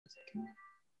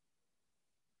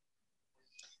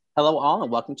Hello, all,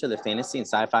 and welcome to the Fantasy and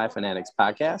Sci-Fi Fanatics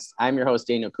podcast. I'm your host,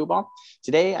 Daniel Kubal.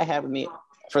 Today, I have with me,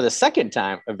 for the second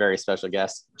time, a very special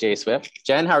guest, Jay Swift.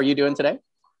 Jen, how are you doing today?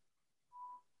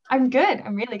 I'm good.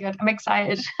 I'm really good. I'm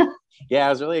excited. Yeah, I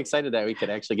was really excited that we could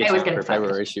actually get you for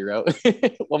February, she wrote.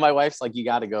 Well, my wife's like, you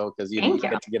got to go because you didn't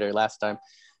get to get her last time.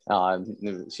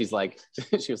 She was like,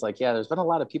 yeah, there's been a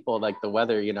lot of people, like the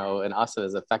weather, and us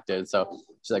is affected. So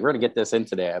she's like, we're gonna get this in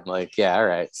today. I'm like, yeah, all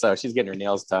right. So she's getting her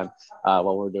nails done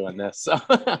while we're doing this. So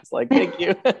I was like, thank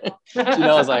you. She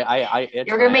knows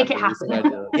you're gonna make it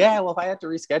happen. Yeah, well, if I have to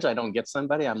reschedule, I don't get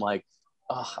somebody.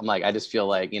 I just feel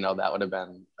like, that would have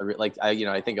been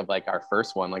I think of like our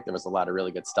first one, like there was a lot of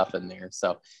really good stuff in there.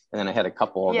 So, and then I had the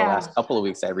last couple of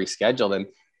weeks I rescheduled, and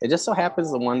it just so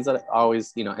happens the ones that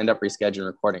always, end up rescheduling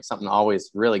recording, something always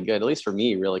really good, at least for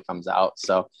me, really comes out.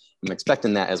 So I'm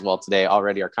expecting that as well today.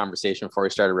 Already our conversation before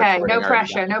we started recording.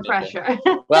 Hey, no pressure.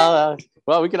 Well,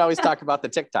 we could always talk about the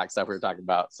TikTok stuff we were talking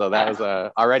about. So that was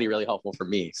already really helpful for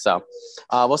me. So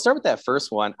we'll start with that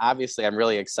first one. Obviously, I'm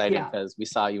really excited because we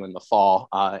saw you in the fall,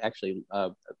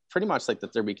 pretty much like the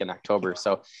third week in October.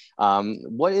 So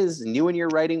what is new in your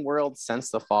writing world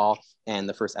since the fall and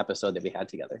the first episode that we had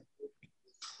together?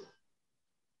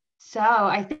 So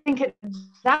I think at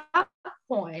that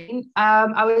point,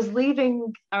 I was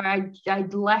leaving, or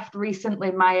I'd left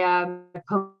recently my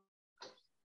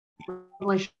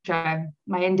publisher,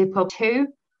 my indie pub 2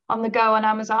 on the go on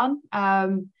Amazon.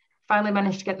 Finally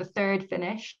managed to get the third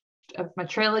finished of my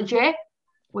trilogy.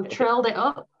 We've trilled it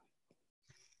up.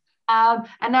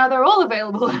 And now they're all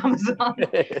available on Amazon.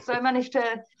 So I managed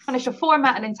to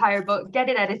format an entire book, get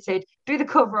it edited, do the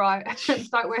cover art, and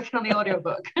start working on the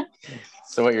audiobook.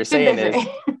 So what you're saying is,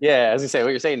 yeah, as you say, what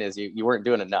you're saying is you weren't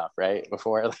doing enough, right?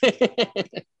 Before.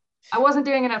 I wasn't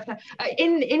doing enough.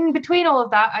 In between all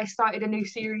of that, I started a new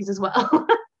series as well,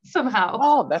 somehow.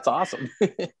 Oh, that's awesome.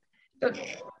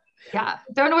 Yeah,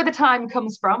 don't know where the time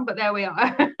comes from, but there we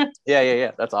are.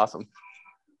 Yeah. That's awesome.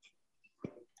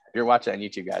 If you're watching on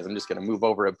YouTube, guys, I'm just going to move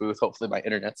over a booth. Hopefully my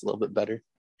internet's a little bit better.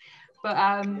 But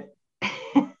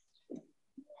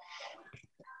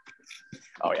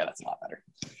oh yeah, that's a lot better.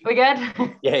 We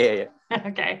good? Yeah.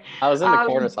 Okay. I was in the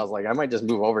corner, so I was like, I might just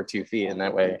move over 2 feet, and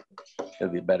that way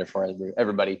it'll be better for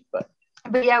everybody. But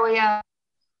yeah,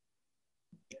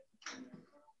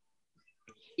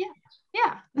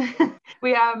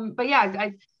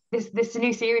 this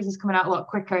new series is coming out a lot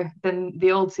quicker than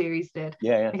the old series did.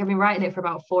 Yeah. Like I've been writing it for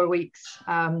about 4 weeks.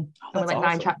 And we're like awesome.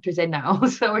 9 chapters in now,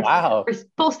 so we're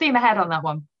full steam ahead on that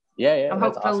one. Yeah. I'm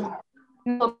hopeful.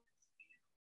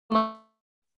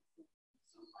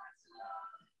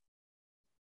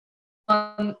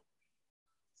 Awesome.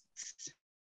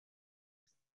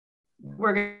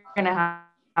 We're gonna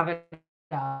have it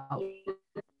out.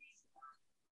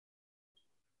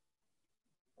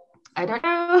 I don't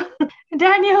know,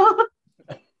 Daniel.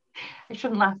 I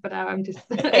shouldn't laugh, but now I'm just.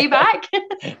 Are you back?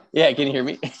 Yeah, can you hear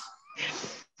me?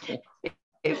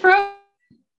 It froze.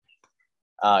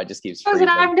 It just keeps freezing. And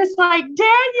I'm just like, Daniel,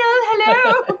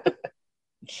 hello.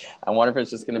 I wonder if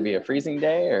it's just going to be a freezing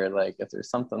day, or like if there's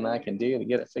something that I can do to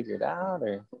get it figured out,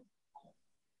 or.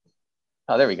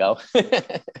 Oh, there we go.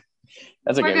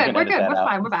 That's okay. We're good. We're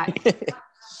fine. We're back.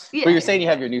 Yeah. But you're saying you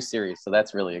have your new series, so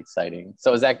that's really exciting.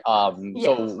 So is that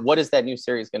So what is that new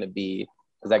series going to be?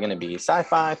 Is that going to be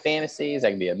sci-fi, fantasy? Is that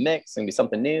going to be a mix? Going to be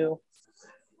something new?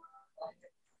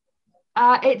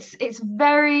 It's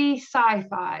very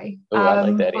sci-fi. Oh, I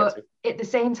like that but answer. At the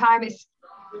same time, it's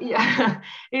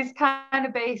kind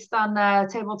of based on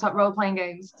tabletop role-playing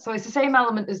games. So it's the same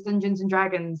element as Dungeons and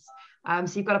Dragons.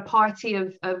 So you've got a party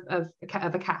of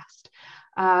a cast.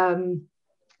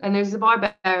 And there's the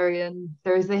barbarian,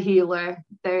 there's the healer,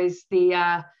 there's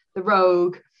the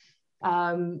rogue,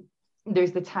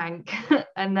 there's the tank,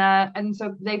 and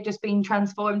so they've just been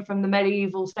transformed from the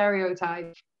medieval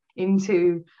stereotype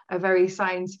into a very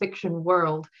science fiction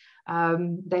world.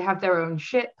 They have their own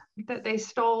ship that they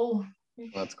stole.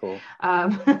 That's cool.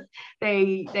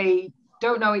 They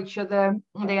don't know each other.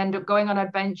 They end up going on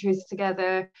adventures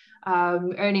together,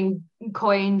 earning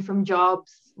coin from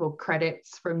jobs, well,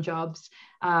 credits from jobs.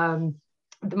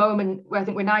 At the moment, I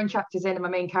think we're 9 chapters in, and my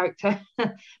main character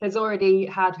has already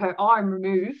had her arm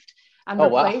removed and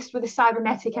replaced with a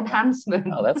cybernetic enhancement.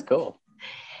 Oh, that's cool.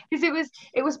 Because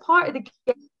it was part of the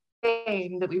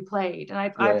game that we played, and I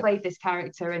played this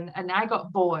character, and I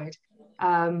got bored.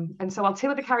 And so while 2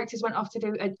 of the characters went off to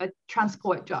do a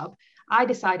transport job, I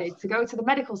decided to go to the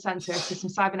medical center for some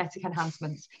cybernetic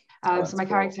enhancements. So my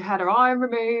character had her arm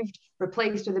removed,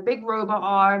 replaced with a big robot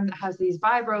arm that has these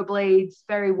vibro blades,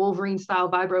 very Wolverine style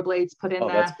vibro blades put in there.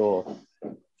 That's cool.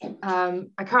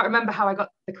 I can't remember how I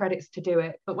got the credits to do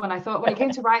it, but when it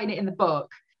came to writing it in the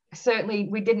book, certainly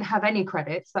we didn't have any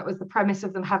credits. That was the premise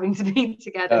of them having to be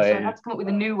together. I had to come up with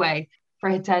a new way for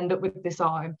her to end up with this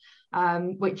arm,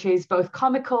 which is both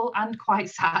comical and quite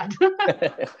sad,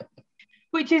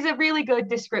 which is a really good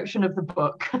description of the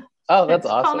book. Oh, that's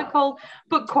awesome. Comical,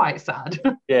 but quite sad.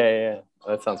 Yeah.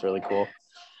 That sounds really cool.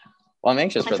 Well, I'm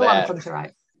anxious for that. It's a lot of fun to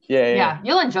write. Yeah,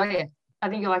 you'll enjoy it. I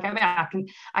think you're like,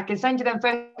 I can send you them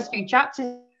first few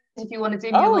chapters if you want to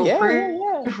do me a little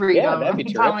proofread. Yeah, that'd be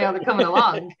terrific. Tell me how they're coming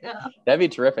along. That'd be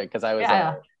terrific, because I was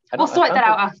we'll sort that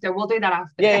out after. We'll do that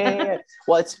after. Yeah.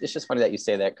 Well, it's just funny that you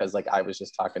say that, because like I was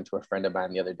just talking to a friend of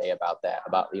mine the other day about that,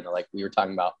 about, like we were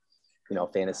talking about,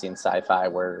 fantasy and sci-fi,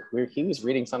 where he was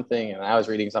reading something and I was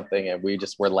reading something, and we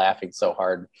just were laughing so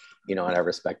hard, in our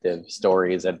respective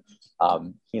stories. And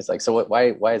he's like, so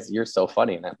why is yours so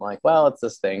funny? And I'm like, well, it's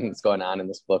this thing that's going on in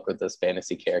this book with this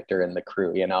fantasy character and the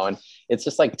crew, and it's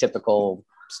just like typical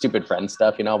stupid friend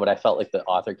stuff, but I felt like the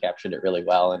author captured it really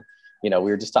well. And we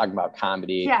were just talking about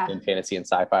comedy in fantasy and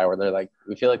sci-fi, where they're like,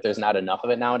 we feel like there's not enough of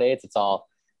it nowadays. It's all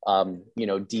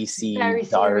DC very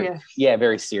dark, serious.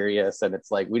 Very serious. And it's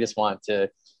like, we just want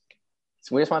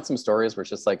some stories where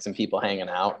it's just like some people hanging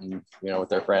out and with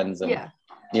their friends and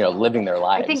living their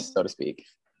lives, so to speak.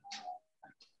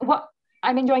 What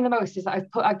I'm enjoying the most is that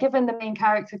I've given the main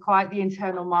character quite the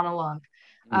internal monologue.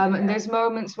 And there's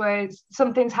moments where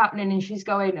something's happening and she's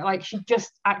going, like, she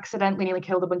just accidentally nearly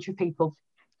killed a bunch of people.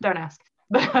 Don't ask.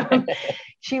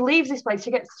 She leaves this place.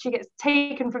 She gets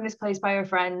taken from this place by her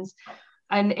friends.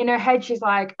 And in her head, she's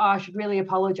like, oh, I should really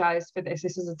apologize for this.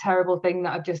 This is a terrible thing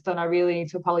that I've just done. I really need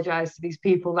to apologize to these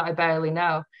people that I barely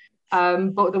know.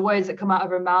 But the words that come out of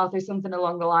her mouth is something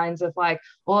along the lines of like,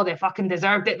 oh, they fucking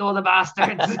deserved it, though, the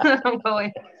bastards. I'm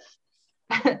going,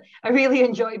 I really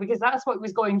enjoy it, because that's what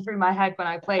was going through my head when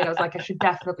I played. I was like, I should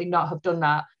definitely not have done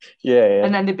that. Yeah.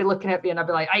 And then they'd be looking at me and I'd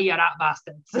be like, hey, you're that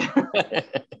bastards.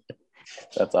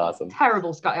 That's awesome.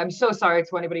 Terrible Scottish. I'm so sorry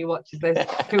to anybody who watches this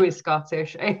who is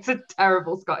Scottish. It's a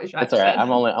terrible Scottish accent. That's all right.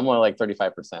 I'm only like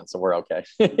 35%, so we're okay.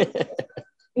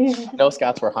 No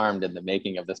Scots were harmed in the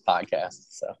making of this podcast,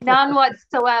 so none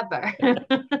whatsoever.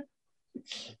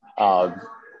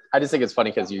 I just think it's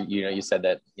funny because you said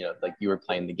that like you were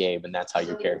playing the game and that's how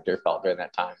your character felt during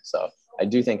that time. So I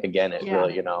do think, again, it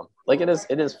really like it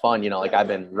is fun. Like I've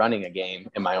been running a game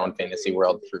in my own fantasy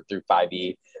world through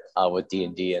 5e with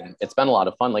D&D, and it's been a lot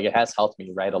of fun. Like it has helped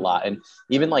me write a lot, and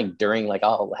even like during, like,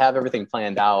 I'll have everything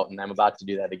planned out, and I'm about to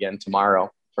do that again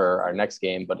tomorrow for our next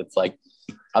game. But it's like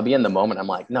I'll be in the moment. I'm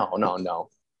like, no,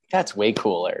 that's way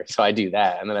cooler. So I do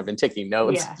that, and then I've been taking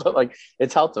notes. Yeah. But like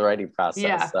it's helped the writing process.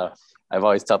 Yeah. So I've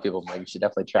always tell people, like, you should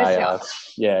definitely try.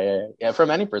 Yeah.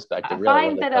 From any perspective, really. I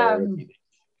find that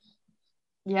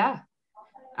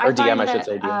or DM, I should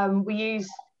say. We use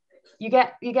you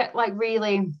get like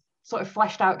really sort of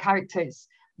fleshed out characters.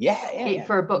 Yeah.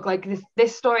 For a book like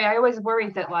this story, I always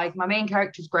worried that like my main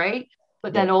character's great,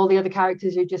 but then all the other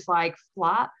characters are just like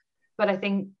flat. But I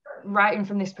think writing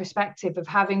from this perspective of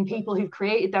having people who've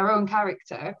created their own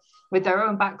character with their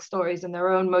own backstories and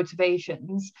their own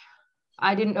motivations.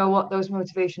 I didn't know what those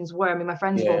motivations were. I mean, my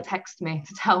friends will text me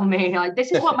to tell me, like,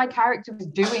 this is what my character was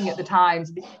doing at the time.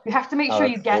 So you have to make sure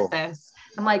you get this.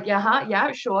 I'm like,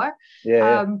 yeah, sure.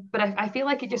 But I feel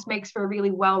like it just makes for a really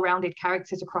well-rounded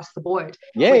characters across the board.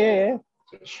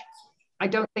 Which I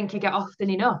don't think you get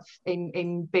often enough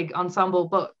in big ensemble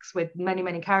books with many,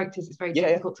 many characters. It's very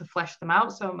difficult to flesh them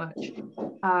out so much.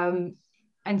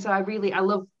 And so I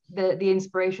love the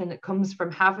inspiration that comes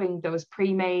from having those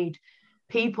pre-made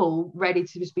people ready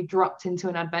to just be dropped into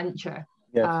an adventure.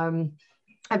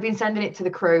 I've been sending it to the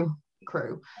crew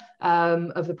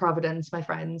of the Providence, my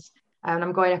friends, and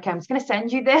I'm going, okay, I'm just going to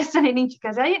send you this, and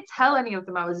because I didn't tell any of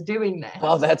them I was doing this.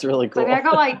 Oh, that's really cool. So I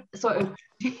got like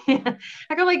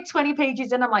I got like 20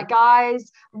 pages in. I'm like,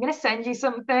 guys, I'm going to send you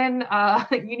something.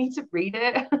 You need to read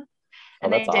it.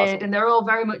 And they did, awesome. And they're all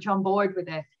very much on board with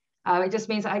it. It just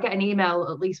means that I get an email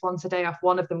at least once a day off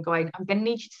one of them going, I'm going to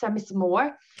need you to send me some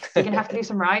more. So you're going to have to do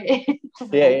some writing.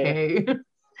 Okay.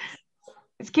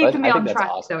 It's keeping me on track,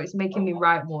 awesome. So it's making me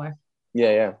write more.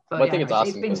 But I think it's awesome.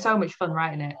 It's been so much fun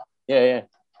writing it.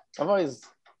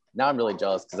 Now I'm really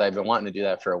jealous because I've been wanting to do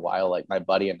that for a while. Like my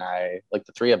buddy and I, like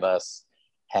the three of us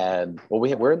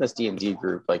we're in this D&D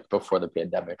group like before the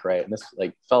pandemic, right? And this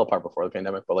like fell apart before the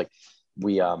pandemic, but like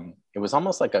we, it was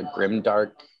almost like a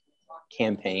grimdark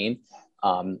campaign.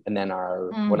 And then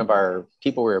one of our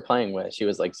people we were playing with, she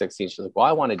was like 16. She's like, well,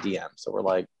 I want a DM. So we're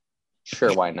like,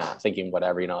 sure, why not? Thinking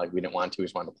whatever, like we didn't want to, we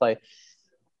just wanted to play.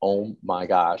 Oh my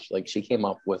gosh. Like she came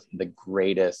up with the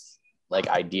greatest like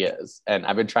ideas, and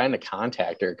I've been trying to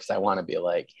contact her because I want to be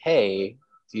like, hey,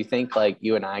 do you think like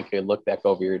you and I could look back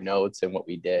over your notes and what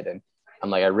we did? And I'm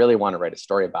like, I really want to write a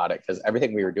story about it, because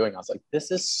everything we were doing, I was like,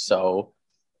 this is so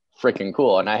freaking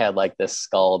cool. And I had like this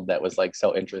skald that was like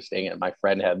so interesting, and my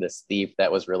friend had this thief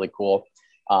that was really cool.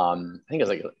 I think it was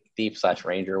like a thief /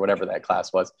 ranger, whatever that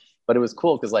class was, but it was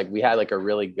cool because like we had like a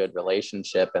really good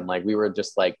relationship, and like we were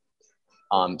just like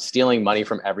stealing money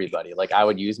from everybody. Like I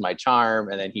would use my charm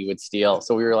and then he would steal.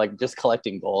 So we were like just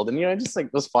collecting gold, and, you know, just like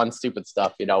it was fun, stupid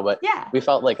stuff, you know, but Yeah. we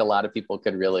felt like a lot of people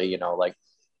could really, you know, like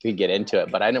could get into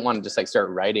it, but I didn't want to just like start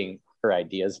writing her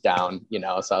ideas down, you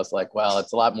know? So I was like, well,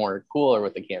 it's a lot more cooler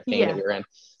with the campaign that you're in.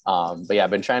 But yeah, I've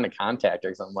been trying to contact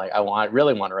her because I'm like,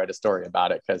 really want to write a story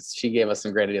about it, because she gave us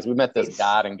some great ideas. We met this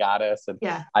god and goddess, and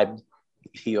I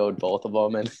PO'd both of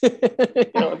them, and you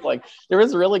know, it's like there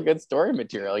was really good story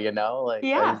material, you know, like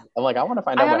I'm like, I want to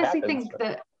find out what happens. I honestly think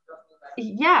that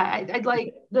I'd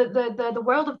like the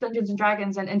world of Dungeons and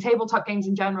Dragons and tabletop games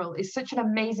in general is such an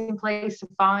amazing place to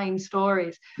find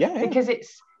stories, because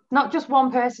it's not just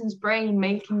one person's brain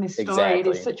making this story. It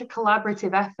is such a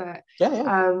collaborative effort.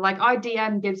 Like our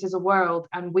DM gives us a world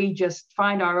and we just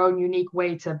find our own unique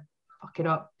way to fuck it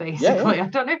up, basically. I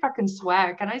don't know if I can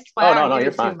swear. Can I swear? Oh no,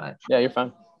 you're fine. Too much? Yeah, you're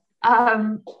fine.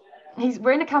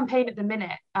 We're in a campaign at the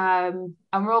minute, and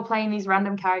we're all playing these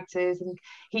random characters, and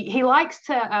he likes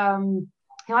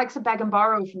to beg and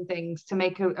borrow from things to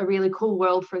make a really cool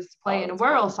world for us to play in, and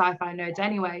we're all sci-fi nerds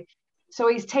anyway. So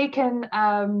he's taken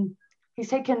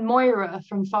Moira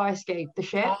from Farscape, the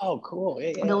ship. Oh, cool.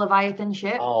 The Leviathan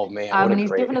ship. Oh man, and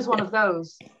he's given us one of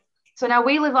those. So now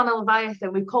we live on a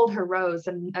Leviathan. We've called her Rose,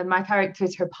 and my character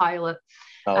is her pilot.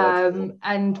 Cool.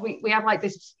 And we have like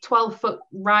this 12-foot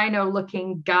rhino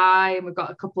looking guy, and we've got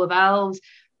a couple of elves,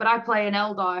 but I play an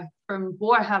Eldar from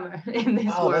Warhammer in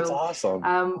this world. That's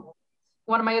awesome.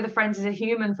 One of my other friends is a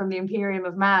human from the Imperium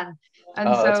of Man,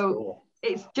 and so cool.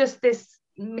 It's just this.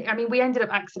 I mean, we ended up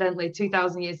accidentally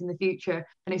 2,000 years in the future,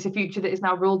 and it's a future that is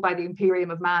now ruled by the Imperium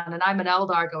of Man, and I'm an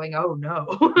Eldar going, oh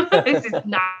no, this is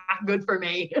not good for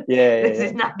me. This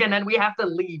is not gonna, we have to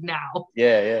leave now.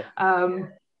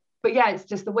 But yeah, it's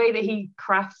just the way that he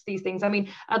crafts these things. I mean,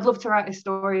 I'd love to write a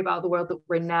story about the world that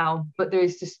we're in now, but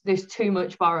there's too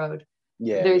much borrowed.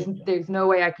 There's no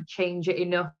way I could change it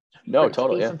enough. No,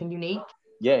 totally. Something unique.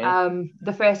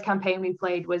 The first campaign we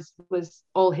played was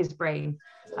all his brain.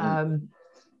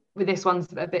 With this one's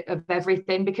a bit of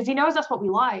everything, because he knows that's what we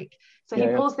like. So he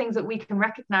pulls things that we can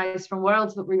recognize from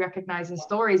worlds that we recognize and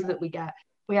stories that we get.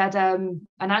 We had an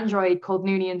android called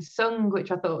Noonien Sung, which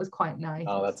I thought was quite nice.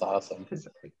 Oh, that's awesome. Because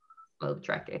a little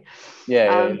tricky.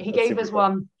 He gave us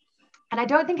one, and I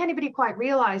don't think anybody quite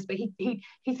realized, but he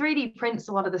 3D prints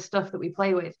a lot of the stuff that we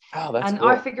play with. Oh, that's cool.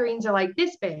 Our figurines are like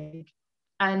this big,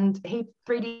 and he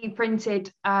 3D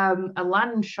printed a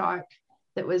land shark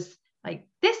that was like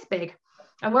this big.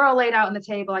 And we're all laid out on the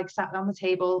table, like sat on the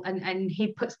table, and he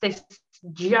puts this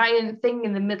giant thing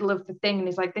in the middle of the thing, and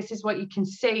he's like, this is what you can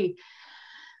see.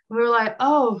 And we were like,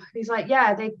 oh, he's like,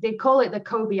 yeah, they call it the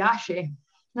Kobayashi.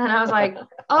 And I was like,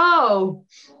 oh,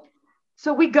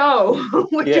 so we go.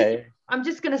 I'm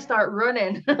just going to start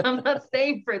running. I'm not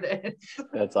staying for this.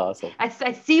 That's awesome.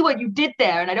 I see what you did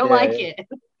there, and I don't like it.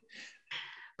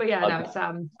 But yeah, no, it's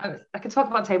I could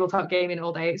talk about tabletop gaming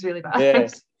all day. It's really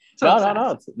bad.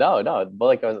 No. But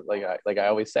like I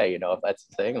always say, you know, if that's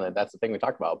the thing, then that's the thing we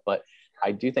talk about. But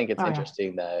I do think it's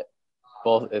interesting that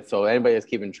both. So anybody that's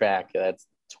keeping track, that's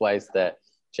twice that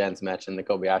Jen's mentioned the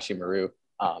Kobayashi Maru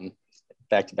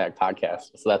back-to-back podcast.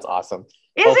 So that's awesome.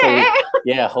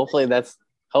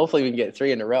 Hopefully we can get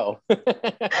 3 in a row.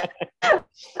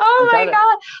 Oh my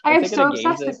God. I am so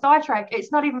obsessed with Star Trek.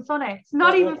 It's not even funny. It's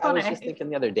not even funny. I was just thinking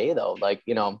the other day though, like,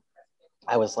 you know,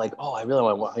 I was like, oh, I really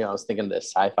want to, you know, I was thinking of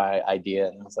this sci-fi idea,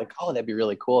 and I was like, oh, that'd be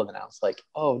really cool. And then I was like,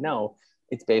 oh no,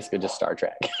 it's basically just Star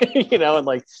Trek, you know, and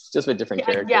like just with different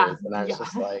characters. And I was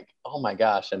just like, oh my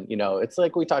gosh. And, you know, it's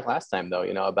like we talked last time though,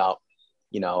 you know, about,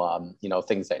 you know,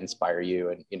 things that inspire you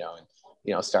and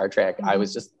Star Trek. I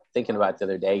was just thinking about the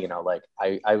other day, you know, like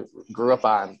I grew up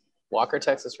on Walker,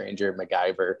 Texas Ranger,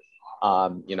 MacGyver,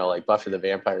 you know, like Buffy the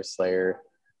Vampire Slayer,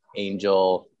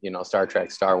 Angel, you know, Star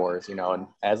Trek, Star Wars, you know, and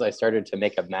as I started to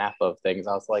make a map of things,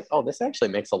 I was like, oh, this actually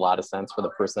makes a lot of sense for the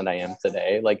person I am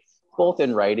today, like both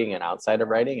in writing and outside of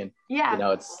writing. And, you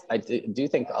know, I do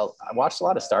think I watched a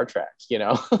lot of Star Trek, you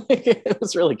know, it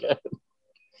was really good.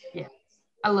 Yeah,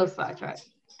 I love Star Trek.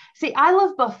 See, I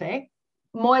love Buffy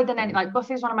more than any, like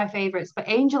Buffy is one of my favorites, but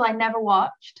Angel I never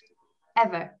watched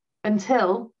ever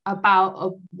until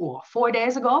about 4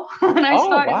 days ago. And I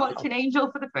started watching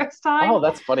Angel for the first time. Oh,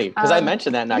 that's funny, because I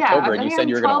mentioned that in October, and you said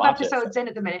you were going to watch it. 12 episodes in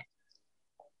at the minute.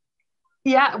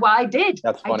 Yeah, well, I did.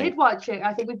 That's funny. I did watch it.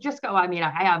 I think we've just got. I mean,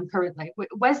 I am currently.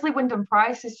 Wesley Wyndham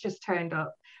Price has just turned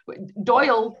up.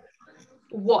 Doyle,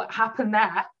 what happened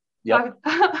there? Yep.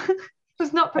 I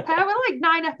was not prepared. We're like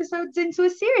 9 episodes into a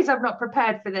series. I'm not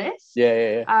prepared for this.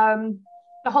 Yeah.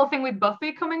 The whole thing with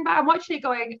Buffy coming back. I'm watching it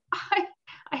going.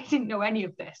 I didn't know any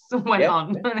of this went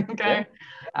on. Okay.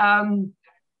 Yeah.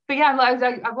 But yeah,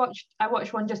 I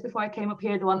watched one just before I came up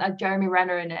here. The one that had Jeremy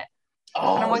Renner in it.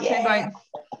 Oh, and I'm watching it going,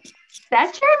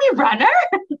 that's Jeremy Renner?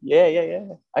 Yeah.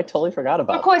 I totally forgot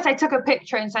about it. Of course, I took a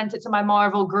picture and sent it to my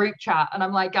Marvel group chat. And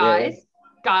I'm like, guys,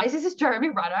 this is Jeremy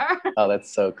Renner. Oh,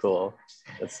 that's so cool.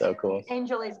 That's so cool.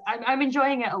 Angel is, I'm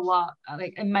enjoying it a lot,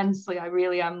 like immensely. I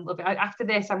really am loving it. After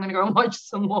this, I'm going to go and watch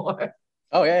some more.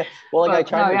 Oh, yeah. Well, like I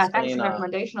tried to explain. Thanks for the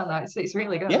recommendation on that. It's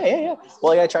really good. Yeah.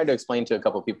 Well, like I tried to explain to a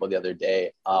couple of people the other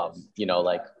day,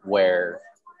 like where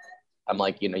I'm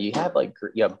like, you have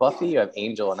Buffy, you have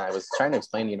Angel, and I was trying to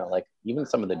explain, like even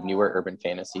some of the newer urban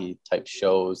fantasy type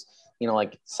shows,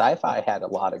 like sci-fi had a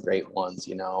lot of great ones,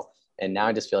 and now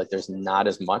I just feel like there's not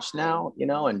as much now,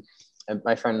 and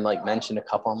my friend like mentioned a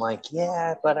couple. I'm like,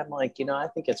 yeah, but I'm like, I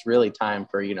think it's really time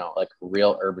for, like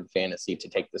real urban fantasy to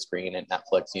take the screen at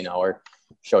Netflix, or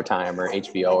Showtime or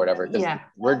HBO or whatever. Yeah.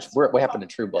 What happened to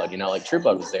True Blood? Like True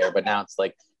Blood was there, but now it's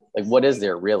like what is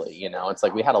there really? It's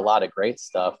like we had a lot of great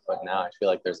stuff, but now I feel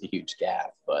like there's a huge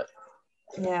gap. But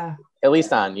yeah, at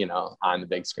least on on the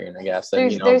big screen, I guess.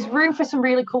 And, there's room for some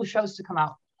really cool shows to come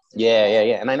out. Yeah.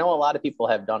 And I know a lot of people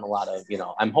have done a lot of,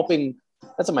 I'm hoping.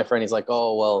 That's what my friend, he's like,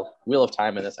 oh, well, Wheel of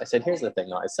Time in this. I said, here's the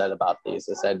thing I said about these.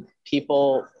 I said,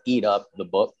 people eat up the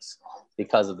books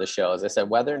because of the shows. I said,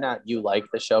 whether or not you like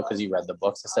the show because you read the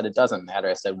books, I said, it doesn't matter.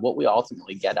 I said, what we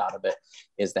ultimately get out of it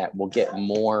is that we'll get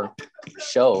more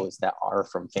shows that are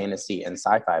from fantasy and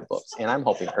sci-fi books. And I'm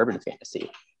hoping urban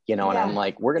fantasy, and I'm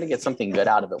like, we're going to get something good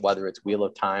out of it, whether it's Wheel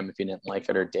of Time, if you didn't like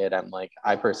it or did. I'm like,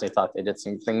 I personally thought they did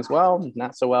some things well,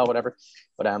 not so well, whatever.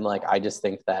 But I'm like, I just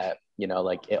think that,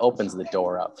 like it opens the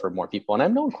door up for more people. And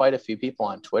I've known quite a few people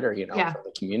on Twitter, from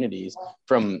the communities,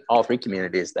 from all 3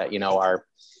 communities that, are,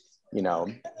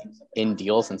 in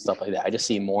deals and stuff like that. I just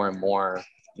see more and more,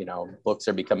 books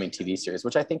are becoming TV series,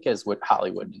 which I think is what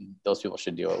Hollywood and those people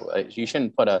should do. You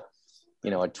shouldn't put a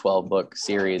 12 book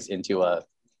series into a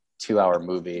 2-hour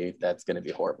movie. That's going to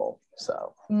be horrible.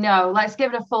 So no, let's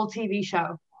give it a full TV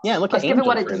show. Yeah, let's give it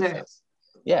what it deserves.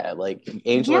 Yeah, like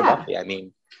Angel or Buffy. I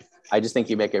mean, I just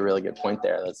think you make a really good point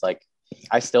there. That's like,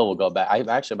 I still will go back. I'm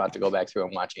actually about to go back through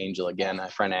and watch Angel again. A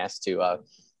friend asked to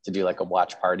do like a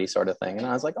watch party sort of thing, and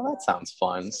I was like, oh, that sounds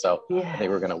fun. So I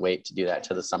think we're gonna wait to do that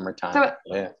to the summertime.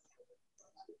 So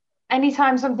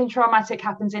anytime something traumatic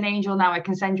happens in Angel now, I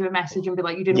can send you a message and be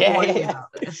like, you didn't warn me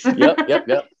about this.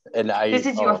 Yep. And this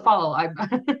is your fault.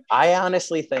 I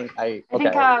honestly think I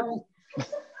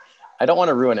don't want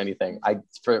to ruin anything.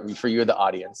 For you, the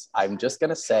audience, I'm just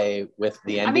gonna say with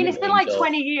the ending. I mean, it's been Angel, like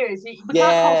 20 years. We can't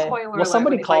call spoiler. Well,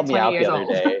 somebody called me out the other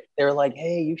day. They were like,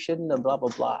 "Hey, you shouldn't have blah blah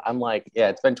blah." I'm like, "Yeah,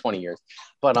 it's been 20 years,"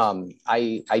 but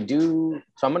I do.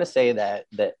 So I'm gonna say that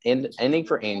the ending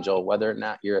for Angel, whether or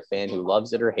not you're a fan who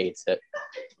loves it or hates it,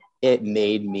 it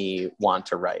made me want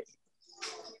to write,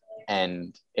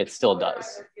 and it still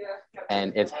does,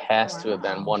 and it has to have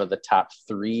been one of the top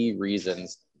 3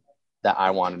 reasons that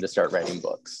I wanted to start writing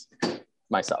books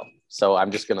myself. So I'm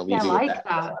just going to leave you with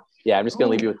that. Yeah, I'm just going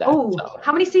to leave you with that. Oh, so.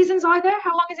 How many seasons are there? How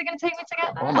long is it going to take me to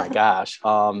get there? Oh my gosh.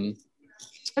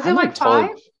 Is it like 5?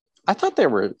 I thought there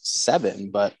were 7,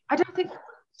 but I don't think.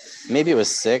 Maybe it was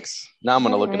 6. Now I'm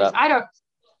going to look it up. I don't.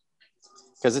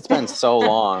 Because it's been so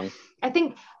long. I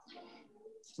think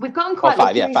we've gotten quite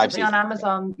 5. Yeah, 5 seasons. On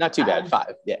Amazon. Not too bad.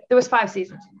 5. Yeah. There was 5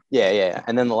 seasons. Yeah.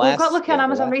 And then the last. We've got lucky on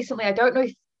Amazon recently. I don't know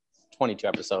if 22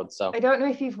 episodes. So I don't know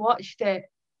if you've watched it,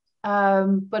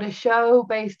 but a show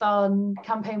based on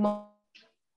campaign.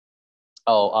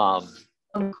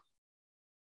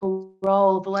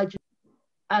 Role the legend,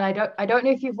 and I don't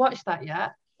know if you've watched that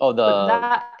yet. Oh,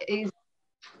 that is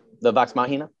the Vox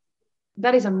Machina.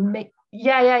 That is amazing.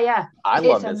 Yeah. I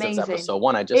love this since episode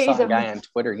 1. I just saw a guy on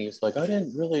Twitter, and he was like, "I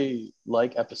didn't really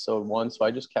like episode 1, so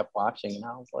I just kept watching." And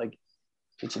I was like,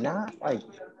 "Did you not like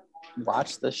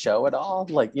watch the show at all,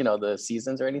 like the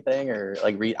seasons or anything, or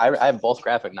like read?" I have both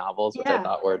graphic novels, which I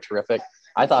thought were terrific.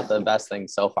 I thought the best thing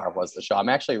so far was the show. I'm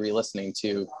actually re-listening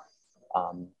to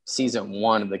season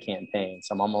 1 of the campaign,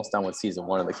 so I'm almost done with season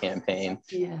 1 of the campaign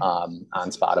on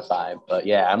Spotify. But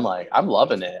yeah, I'm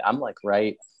loving it. I'm like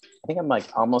I think I'm like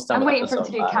almost done. I'm waiting for it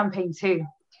to do campaign 2.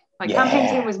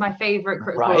 Campaign 2 was my favorite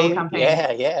Critical Role campaign.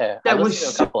 Yeah. That was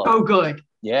so good.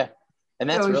 Yeah, and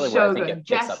that's really where I think it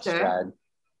picks up stride.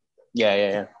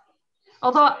 Yeah.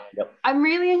 Although I'm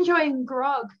really enjoying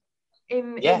Grog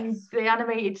in the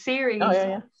animated series. Oh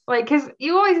yeah. Like, because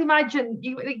you always imagine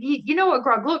you know what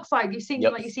Grog looks like. You've seen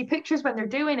like you see pictures when they're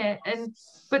doing it,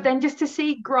 but then just to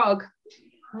see Grog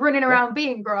running around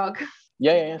being Grog.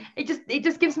 Yeah. It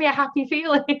just gives me a happy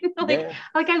feeling.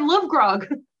 like I love Grog.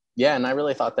 Yeah, and I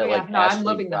really thought that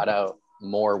Ashley brought out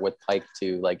more with Pike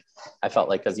too. Like I felt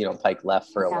like because Pike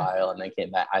left for a while and then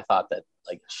came back. I thought that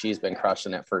like she's been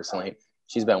crushing it personally.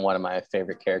 She's been one of my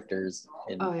favorite characters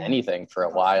in anything for a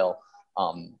while.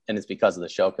 And it's because of the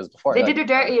show. Because before they did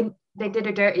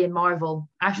her dirty in Marvel.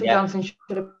 Ashley Johnson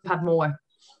should have had more.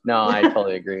 No, I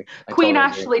totally agree. Queen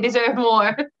Ashley deserved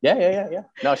more. Yeah.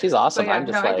 No, she's awesome. I'm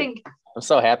just I'm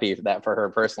so happy that for her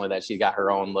personally that she got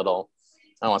her own little.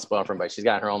 I don't want to spoil it for anybody. She's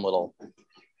got her own little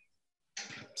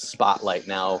spotlight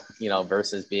now,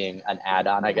 versus being an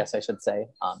add-on, I guess I should say.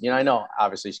 I know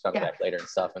obviously she comes back later and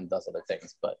stuff and does other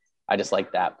things, but I just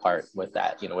like that part with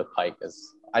that, with Pike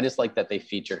is I just like that they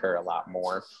featured her a lot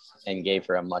more and gave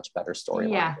her a much better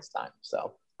storyline this time.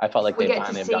 So I felt like they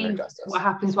finally have done her justice. What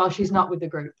happens while she's not with the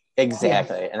group?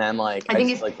 Exactly. And then I think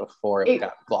it's like before it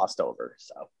got glossed over.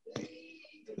 So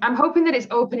I'm hoping that it's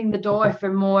opening the door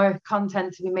for more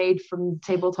content to be made from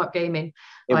tabletop gaming.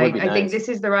 I think this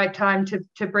is the right time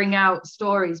to bring out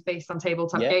stories based on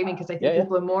tabletop gaming, because I think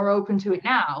people are more open to it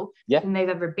now than they've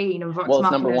ever been. And Vox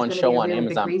it's number one show on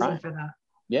Amazon Prime. For that.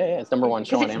 Yeah, it's number one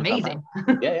show on Amazon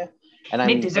Prime. Yeah. And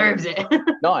it deserves it.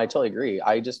 No, I totally agree.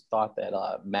 I just thought that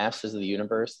Masters of the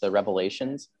Universe, the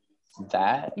Revelations,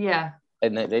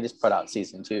 and they just put out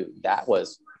season 2. That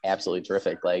was absolutely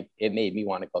terrific. Like it made me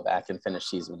want to go back and finish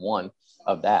season 1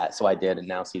 of that. So I did, and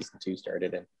now season 2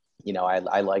 started. And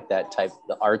I like that type.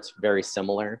 The art's very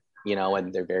similar,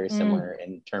 and they're very similar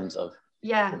in terms of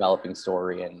developing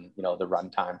story and the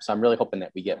runtime. So I'm really hoping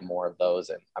that we get more of those.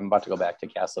 And I'm about to go back to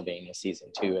Castlevania season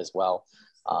 2 as well.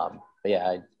 But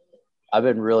yeah, I've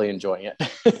been really enjoying it.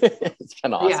 It's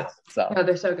kind of awesome. Yeah. So no,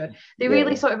 they're so good. They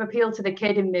really sort of appeal to the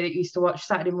kid in me that used to watch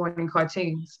Saturday morning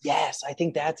cartoons. Yes, I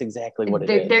think that's exactly what it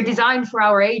is. They're designed for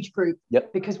our age group.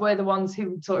 Because we're the ones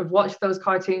who sort of watch those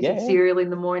cartoons with cereal in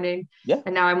the morning.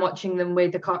 And now I'm watching them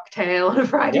with a cocktail on a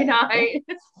Friday night.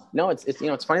 No, it's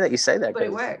it's funny that you say that. But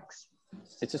it works.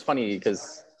 It's just funny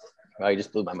because you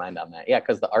just blew my mind on that. Yeah,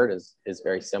 because the art is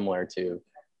very similar to.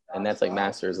 And that's like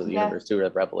Masters of the Universe too, or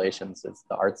Revelations. It's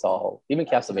the art's all, even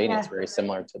Castlevania is very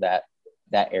similar to that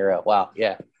era. Wow.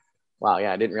 Yeah.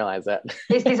 I didn't realize that.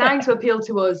 It's designed to appeal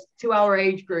to us, to our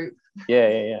age group.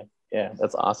 Yeah.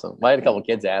 That's awesome. Well, I had a couple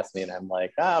kids ask me, and I'm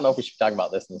like, I don't know if we should talk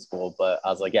about this in school, but I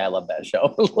was like, yeah, I love that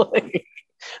show.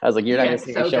 I was like, you're not going to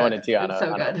see me showing it to you on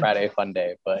a Friday fun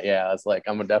day. But yeah, I was like,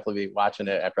 I'm going to definitely be watching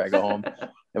it after I go home.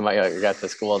 And I got to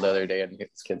school the other day, and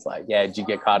this kid's like, yeah, did you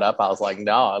get caught up? I was like,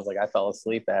 no. I was like, I fell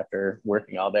asleep after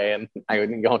working all day, and I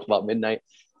didn't go home until about midnight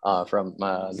from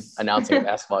announcing a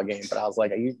basketball game. But I was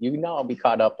like, I'll be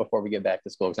caught up before we get back to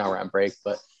school, because now we're on break.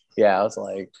 But yeah, I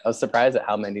was surprised at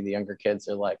how many of the younger kids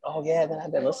are like, oh yeah, then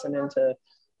I've been listening to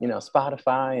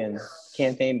Spotify and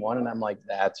can't name one. And I'm like,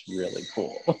 that's really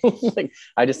cool. Like,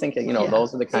 I just think,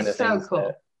 those are the kind of things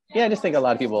that, I just think a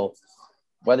lot of people,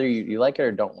 whether you like it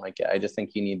or don't like it, I just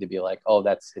think you need to be like, oh,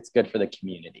 it's good for the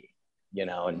community,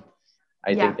 and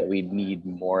I think that we need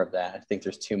more of that. I think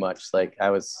there's too much, like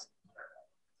I just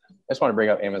want to bring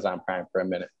up Amazon Prime for a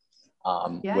minute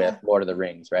with Lord of the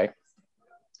Rings, right?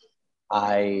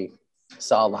 I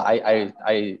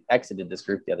exited this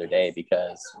group the other day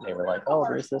because they were like, oh,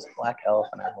 there's this black elf.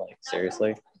 And I'm like,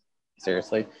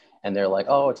 seriously? And they're like,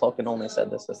 oh, Tolkien only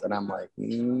said this. And I'm like,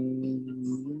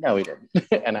 no, he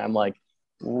didn't. And I'm like,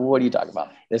 what are you talking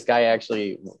about? This guy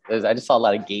actually, I just saw a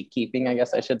lot of gatekeeping, I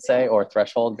guess I should say, or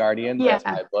threshold guardian. That's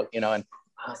my book, and I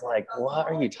was like, what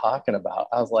are you talking about?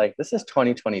 I was like, this is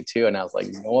 2022. And I was like,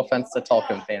 no offense to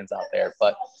Tolkien fans out there,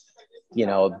 but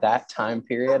that time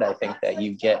period, I think that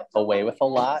you get away with a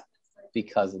lot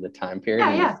because of the time period.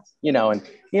 And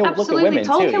look at women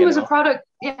Tolkien too. Was a product.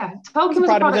 Tolkien was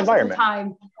a product of the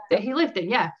time that he lived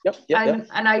in.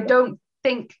 And I don't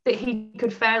think that he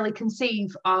could fairly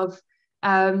conceive of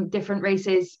different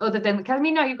races other than, because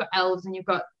now you've got elves and you've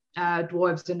got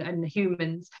dwarves and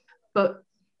humans, but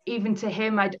even to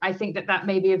him, I think that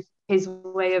may be his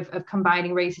way of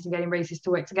combining races and getting races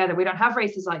to work together. We don't have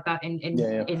races like that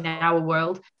in our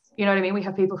world. You know what I mean? We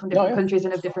have people from different countries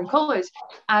and of different colors.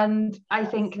 And I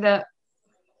think that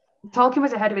Tolkien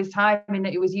was ahead of his time in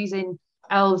that he was using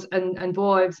elves and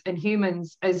dwarves and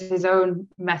humans as his own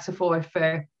metaphor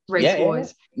for race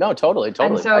wars. No, totally.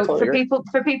 And so for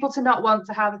people to not want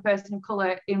to have a person of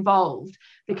color involved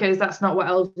because that's not what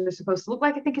elves are supposed to look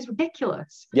like, I think is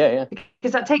ridiculous.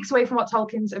 Because that takes away from what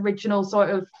Tolkien's original sort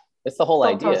of it's the whole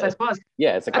idea. Process was.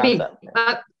 Yeah, it's a concept.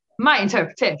 my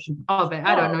interpretation of it.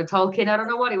 I don't know Tolkien. I don't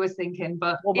know what he was thinking,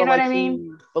 but you know like what I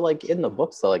mean? but like in the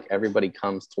books, so like everybody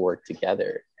comes to work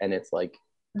together, and it's like,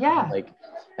 yeah. Like,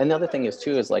 and the other thing is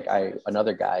too, is like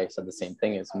another guy said the same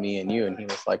thing as me and you. And he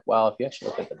was like, well, if you actually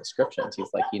look at the descriptions,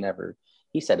 he's like,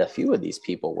 he said a few of these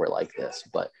people were like this,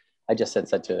 but I just said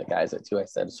to the guys that too, I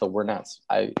said, so we're not,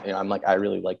 I'm like, I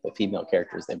really like the female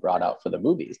characters they brought out for the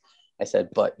movies. I said,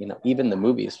 but, even the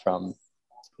movies from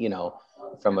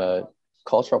a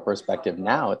cultural perspective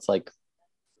now, it's like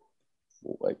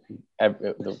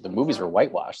the movies were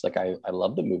whitewashed. Like I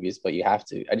love the movies, but I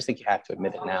just think you have to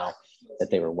admit it now that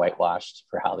they were whitewashed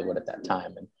for Hollywood at that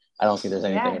time. And I don't think there's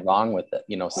anything wrong with it,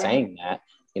 saying that,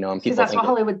 and people, that's what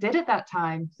Hollywood did at that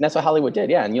time. And that's what Hollywood did.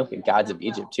 Yeah. And you look at Gods of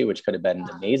Egypt too, which could have been an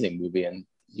amazing movie. And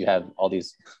you have all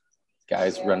these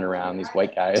guys running around, these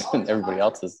white guys, and everybody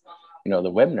else is, the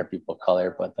women are people of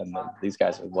color, but then these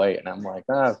guys are white. And I'm like,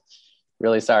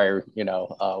 really sorry,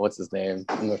 what's his name?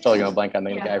 I'm totally gonna blank on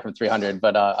the guy from 300,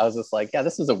 but I was just like, yeah,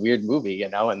 this is a weird movie,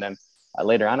 and then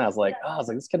later on I was like,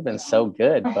 this could have been so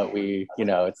good, but it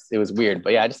was weird.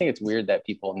 But yeah, I just think it's weird that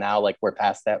people now, like, we're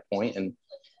past that point, and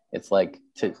it's like,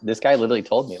 this guy literally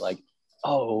told me like,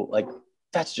 oh, like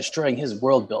that's destroying his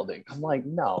world building. I'm like,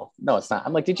 no, it's not.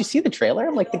 I'm like, did you see the trailer?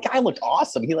 I'm like, the guy looked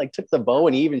awesome. He like took the bow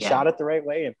and he even shot it the right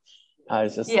way, and I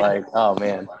was just like, oh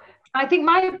man. I think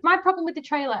my problem with the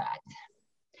trailer,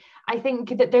 I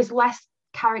think that there's less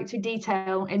character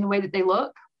detail in the way that they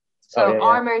look. So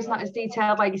armor is not as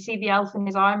detailed. Like you see the elf in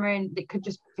his armor, and it could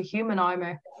just be human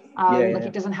armor. Like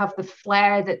it doesn't have the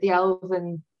flair that the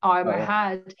elven armor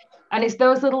had. And it's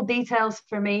those little details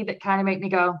for me that kind of make me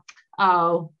go,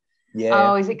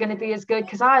 is it going to be as good?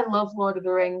 Because I love Lord of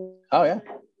the Rings. Oh yeah.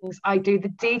 I do. The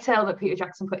detail that Peter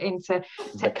Jackson put into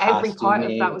every part of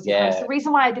that was incredible. The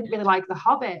reason why I didn't really like The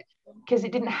Hobbit, because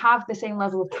it didn't have the same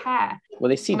level of care. Well,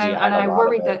 they CGI'd and I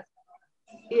worried that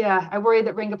I worry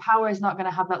that Ring of Power is not going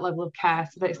to have that level of care,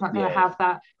 so that it's not going to have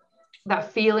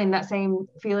that same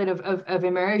feeling of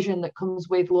immersion that comes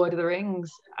with Lord of the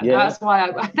Rings. And that's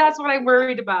what I'm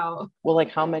worried about. Well,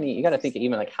 like you got to think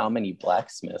even like how many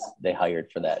blacksmiths they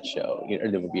hired for that show. You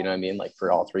know what I mean? Like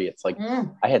for all three, it's like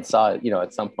I had saw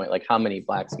at some point like how many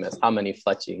blacksmiths, how many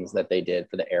fletchings that they did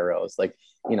for the arrows, like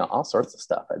all sorts of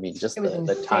stuff. I mean, just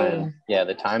the time,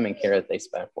 the time and care that they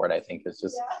spent for it, I think is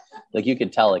just like you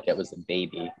could tell like it was a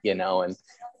baby, and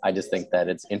I just think that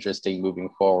it's interesting moving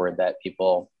forward that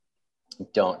people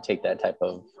don't take that type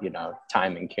of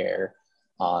time and care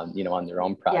on their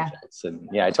own projects. And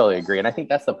I totally agree. And I think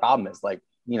that's the problem is like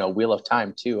Wheel of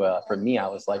Time too, for me I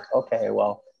was like, okay,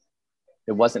 well,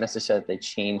 it wasn't necessarily that they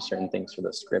changed certain things for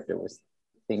the script, it was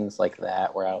things like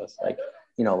that where I was like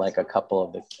like a couple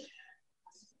of the,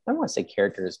 I don't want to say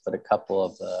characters, but a couple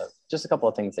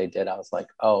of things they did, I was like,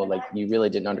 oh, like you really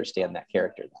didn't understand that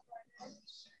character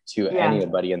to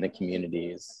anybody in the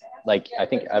communities. Like I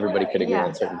think everybody could agree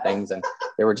on certain things, and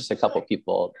there were just a couple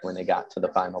people when they got to the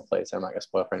final place. I'm not gonna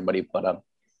spoil for anybody, but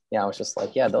I was just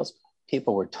like, those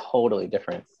people were totally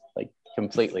different, like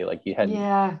completely. Like you had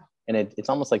and it's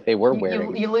almost like they were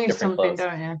wearing you lose something clothes.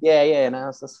 Don't you? And I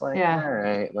was just like, all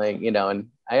right, like and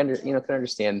I could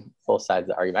understand both sides of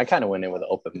the argument. I kind of went in with an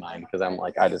open mind because I'm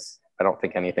like, I don't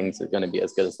think anything's going to be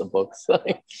as good as the books.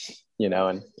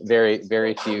 And very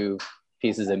very few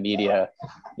pieces of media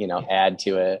add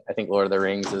to it. I think Lord of the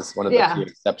Rings is one of the few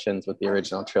exceptions with the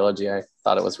original trilogy. I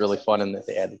thought it was really fun and that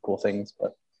they added cool things,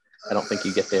 but I don't think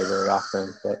you get there very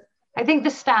often. But I think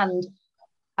The Stand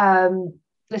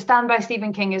by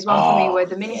Stephen King is one for me, where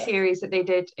the miniseries that they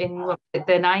did in the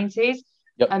 90s,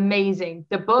 amazing.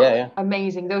 The book,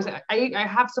 amazing. Those I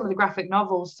have some of the graphic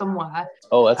novels somewhere.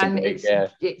 Oh, that's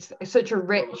it's such a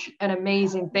rich and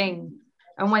amazing thing.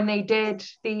 And when they did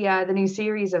the new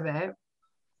series of it,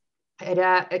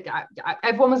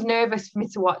 everyone was nervous for me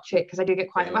to watch it because I do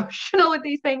get quite emotional with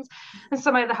these things. And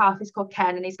some of the half is called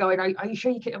Ken, and he's going, "Are you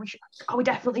sure you can? Are we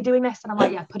definitely doing this?" And I'm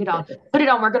like, "Yeah, put it on.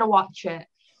 We're gonna watch it."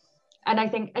 And I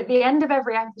think at the end of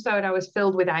every episode, I was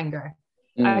filled with anger.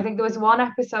 I think there was one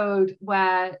episode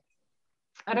where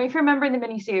I don't know if you remember in the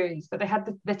miniseries, but they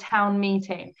had the town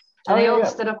meeting. And they all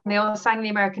stood up and they all sang the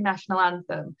American national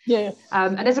anthem.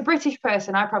 And as a British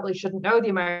person, I probably shouldn't know the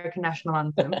American national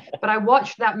anthem, but I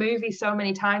watched that movie so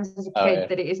many times as a kid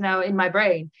that it is now in my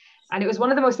brain. And it was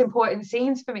one of the most important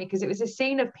scenes for me because it was a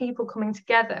scene of people coming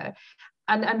together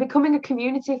and becoming a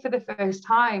community for the first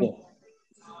time.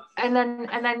 And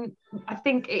then I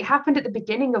think it happened at the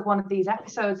beginning of one of these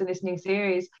episodes in this new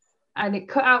series. And it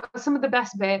cut out some of the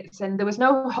best bits, and there was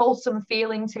no wholesome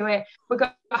feeling to it. We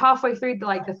got halfway through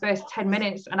the first 10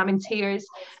 minutes and I'm in tears,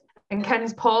 and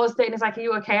Ken's paused it and he's like, "Are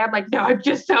you okay?" I'm like, "No, I'm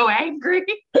just so angry."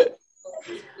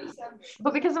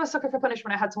 But because I'm a sucker for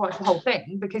punishment, I had to watch the whole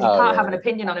thing because you can't have an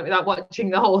opinion on it without watching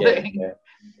the whole thing. Yeah.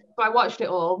 So I watched it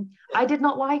all. I did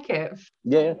not like it.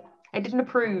 Yeah. I didn't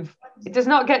approve. It does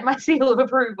not get my seal of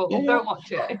approval. Yeah. Don't watch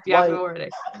it if you haven't already.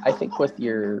 I think with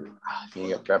your,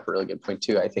 you brought up a really good point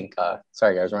too. I think,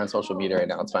 sorry guys, we're on social media right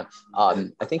now. It's fine.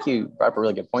 I think you brought up a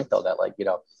really good point though, that like,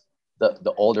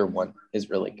 the older one is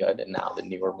really good. And now the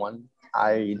newer one,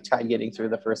 I tried getting through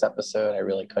the first episode. I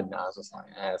really couldn't. I was just like,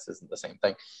 this isn't the same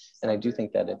thing. And I do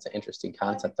think that it's an interesting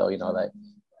concept though, that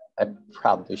I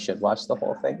probably should watch the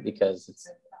whole thing because it's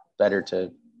better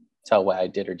to tell why I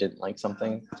did or didn't like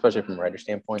something, especially from a writer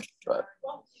standpoint. But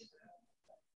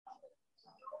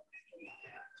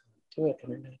do it,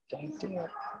 internet, don't do it.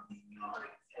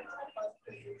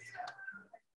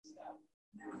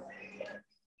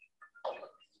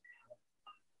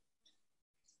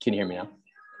 Can you hear me now?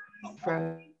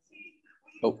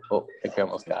 Oh, I think I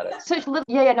almost got it. Such little,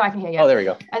 no, I can hear you. Oh, there we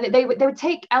go. And they would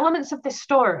take elements of this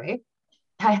story.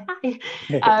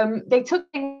 They took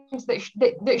things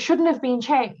that shouldn't have been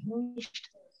changed,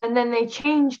 and then they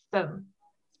changed them.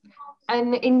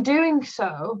 And in doing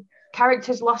so,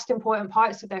 characters lost important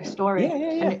parts of their story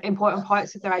and important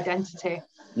parts of their identity.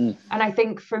 And I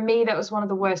think for me, that was one of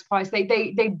the worst parts.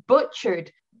 They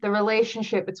butchered the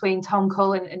relationship between Tom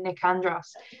Cullen and Nick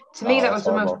Andros. To me, that was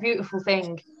the most beautiful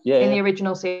thing in the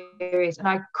original series. And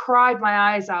I cried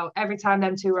my eyes out every time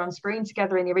them two were on screen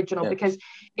together in the original because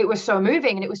it was so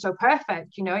moving and it was so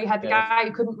perfect. You had the guy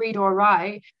who couldn't read or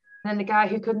write, and then the guy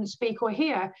who couldn't speak or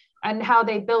hear, and how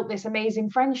they built this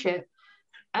amazing friendship.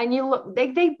 And you look,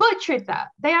 they butchered that.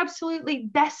 They absolutely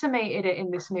decimated it in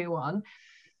this new one.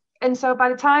 And so by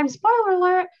the time, spoiler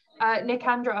alert, Nick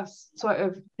Andros sort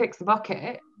of picks the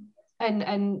bucket,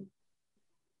 and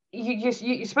you're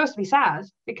supposed to be sad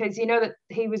because you know that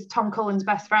he was Tom Cullen's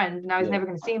best friend and now he's never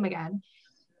going to see him again.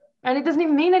 And it doesn't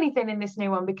even mean anything in this new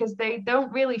one because they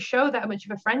don't really show that much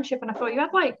of a friendship. And I thought you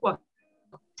had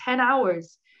 10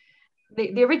 hours.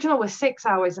 The original was 6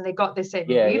 hours and they got this in.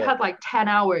 You've had 10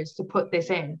 hours to put this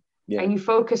in, and you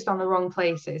focused on the wrong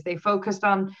places. They focused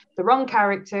on the wrong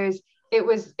characters. It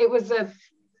was a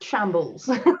shambles.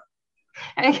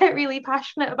 And I get really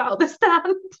passionate about The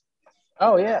Stand.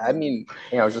 Oh yeah, I mean,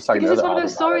 I was just talking because it's one of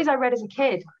those stories I read as a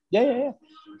kid. Yeah.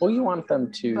 Well, you want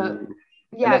them to.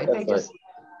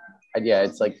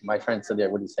 It's like my friend said there.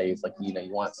 What do you say? It's like you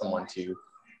want someone to,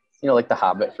 like The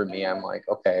Hobbit for me. I'm like,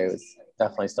 okay, it was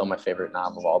definitely still my favorite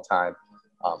novel of all time,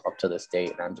 up to this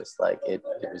date, and I'm just like, it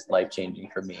was life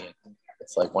changing for me.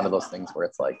 It's like one of those things where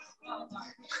it's like,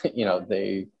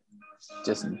 they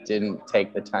just didn't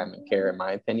take the time and care, in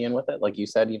my opinion, with it. Like you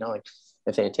said, like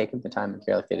if they had taken the time and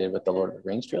care like they did with the Lord of the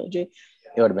Rings trilogy,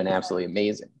 it would have been absolutely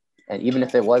amazing. And even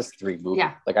if it was 3 movies,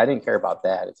 I didn't care about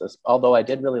that. It's just, although I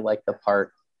did really like the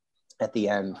part at the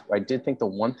end, I did think the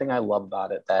one thing I love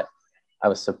about it that I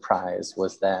was surprised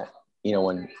was that,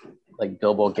 when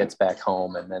Bilbo gets back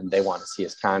home and then they want to see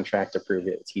his contract to prove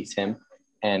he's him.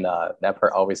 And that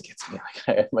part always gets me.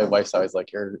 My wife's always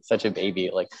like, "You're such a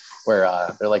baby."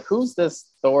 Where they're like, "Who's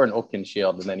this Thor and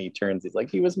Oakenshield?" And then he turns, he's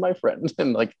like, "He was my friend."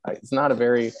 And it's not a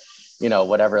very,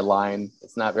 whatever line.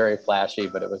 It's not very flashy,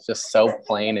 but it was just so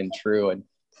plain and true. And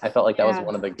I felt like that was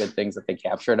one of the good things that they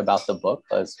captured about the book.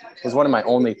 It was one of my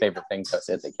only favorite things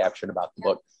that they captured about the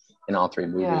book in all 3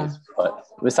 movies. Yeah. But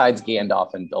besides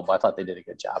Gandalf and Bilbo, I thought they did a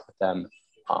good job with them.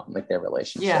 Their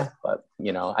relationship. But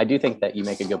I do think that you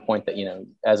make a good point that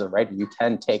as a writer you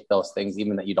can take those things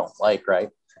even that you don't like, right?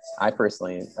 I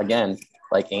personally, again,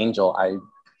 like Angel, I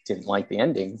didn't like the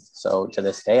ending, so to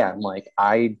this day I'm like,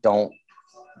 I don't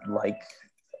like,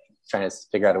 trying to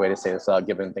figure out a way to say this without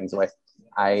giving things away.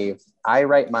 I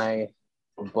write my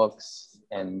books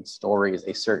and stories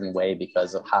a certain way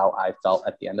because of how I felt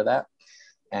at the end of that,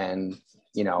 and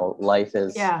life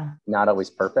is not always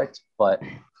perfect, but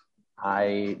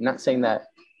I'm not saying that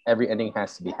every ending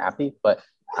has to be happy, but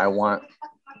I want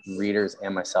readers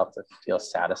and myself to feel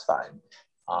satisfied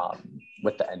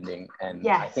with the ending. And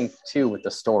I think too, with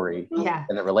the story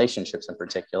and the relationships in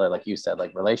particular, like you said,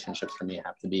 relationships for me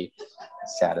have to be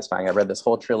satisfying. I read this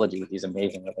whole trilogy with these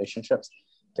amazing relationships,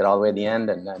 get all the way to the end,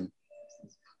 and then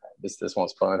this won't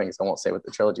spoil anything, so I won't say what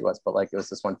the trilogy was, but it was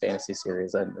this one fantasy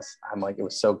series, and I'm like, it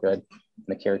was so good, and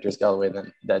the characters go all the way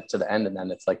then to the end, and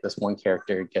then it's like this one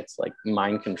character gets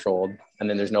mind controlled, and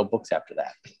then there's no books after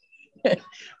that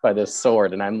by this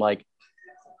sword, and I'm like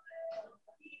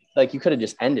you could have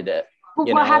just ended it.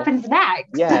 What happens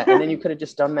next? And then you could have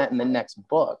just done that in the next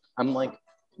book. I'm like,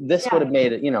 this would have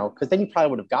made it, because then you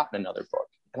probably would have gotten another book,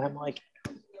 and I'm like,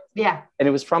 and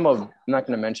it was from I'm not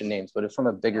going to mention names, but it's from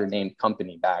a bigger name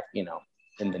company back,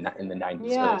 in the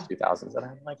 90s, early 2000s, and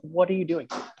I'm like, what are you doing?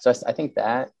 So I think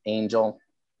that Angel,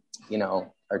 you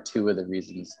know, are two of the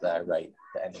reasons that I write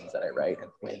the endings that I write and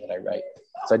the way that I write.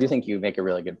 So I do think you make a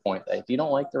really good point that if you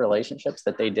don't like the relationships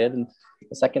that they did in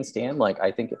The Second Stand, like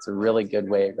I think it's a really good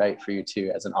way, right, for you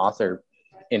to, as an author,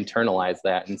 internalize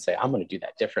that and say, I'm going to do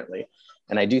that differently.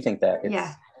 And I do think that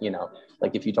it's, you know,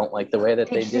 like if you don't like the way that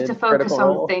they did to focus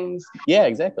on things. Yeah,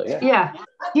 exactly. Yeah.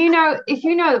 You know, if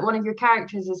you know that one of your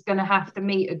characters is going to have to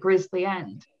meet a grisly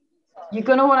end, you're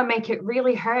going to want to make it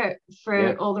really hurt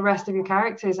for all the rest of your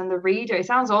characters and the reader. It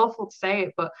sounds awful to say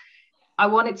it, but I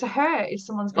want it to hurt if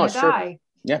someone's going to die.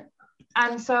 Yeah.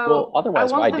 And so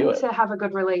otherwise, I want them to have a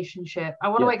good relationship. I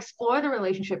want to explore the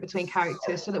relationship between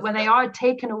characters so that when they are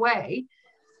taken away,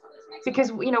 because,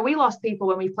 you know, we lost people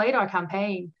when we played our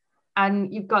campaign,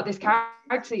 and you've got this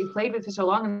character that you played with for so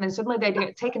long, and then suddenly they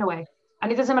get taken away.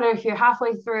 And it doesn't matter if you're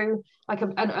halfway through like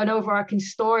an overarching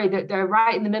story that they're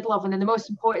right in the middle of, and then the most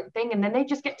important thing, and then they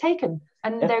just get taken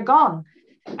and they're gone.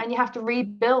 And you have to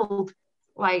rebuild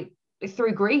like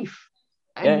through grief.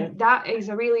 And that is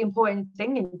a really important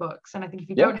thing in books. And I think if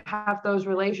you don't have those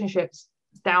relationships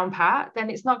down pat, then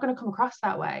it's not going to come across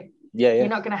that way. You're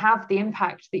not going to have the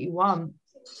impact that you want.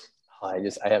 I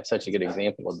have such a good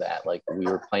example of that. Like we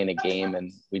were playing a game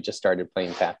and we just started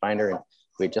playing Pathfinder, and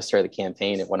we just started the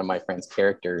campaign, and one of my friend's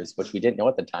characters, which we didn't know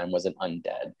at the time, was an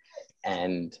undead.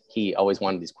 And he always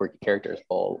wanted these quirky characters.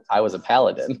 Well, I was a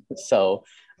paladin. So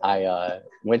I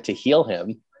went to heal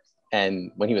him,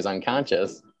 and when he was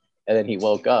unconscious, and then he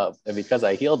woke up, and because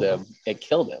I healed him, it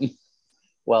killed him.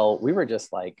 Well, we were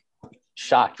just like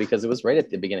shocked because it was right at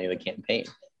the beginning of the campaign.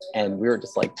 And we were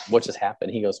just like, what just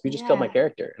happened? He goes, we just killed my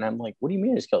character. And I'm like, what do you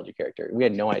mean you just killed your character? We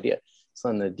had no idea. So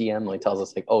then the DM like tells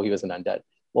us like, oh, he was an undead.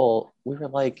 Well, we were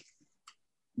like,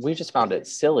 we just found it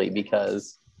silly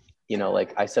because, you know,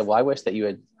 like I said, well, I wish that you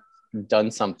had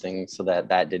done something so that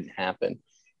that didn't happen.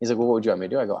 He's like, well, what would you want me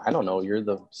to do? I go, I don't know. You're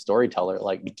the storyteller.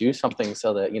 Like do something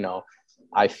so that, you know,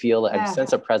 I feel a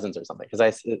sense of presence or something.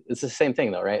 Because it's the same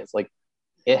thing though, right? It's like,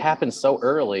 it happened so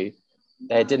early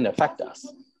that it didn't affect us.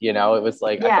 You know, it was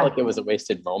like, I felt like it was a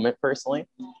wasted moment personally.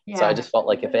 So I just felt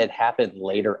like if it had happened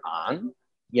later on,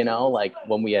 you know, like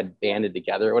when we had banded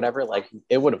together or whatever, like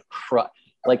it would have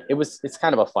like it's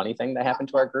kind of a funny thing that happened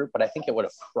to our group, but I think it would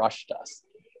have crushed us.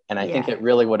 And I think it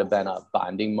really would have been a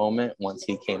bonding moment once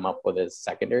he came up with his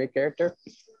secondary character.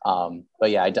 But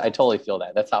yeah, I totally feel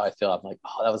that. That's how I feel. I'm like,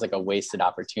 oh, that was like a wasted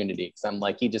opportunity. Cause I'm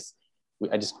like, he just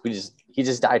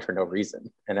died for no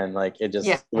reason. And then like, it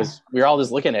was, we were all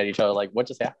just looking at each other like, what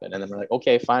just happened? And then we're like,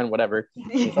 okay, fine, whatever.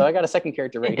 So I got a second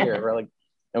character right here. We're like,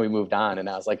 and we moved on. And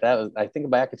I was like, I think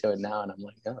back to it now and I'm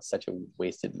like, oh, such a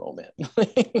wasted moment.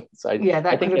 So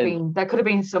that could have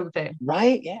been something.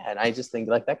 Right. Yeah. And I just think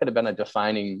like that could have been a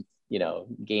defining, you know,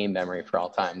 game memory for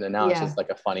all time. And now it's just like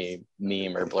a funny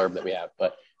meme or blurb that we have.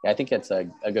 But I think it's a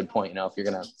good point. You know, if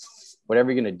you're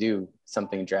whatever you're going to do,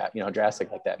 something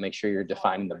drastic like that, make sure you're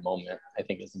defining the moment, I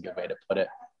think is a good way to put it.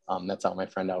 That's how my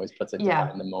friend always puts it,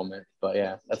 define the moment. But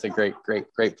yeah, that's a great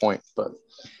point. But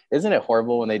isn't it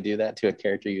horrible when they do that to a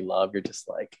character you love? You're just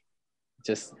like,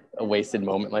 just a wasted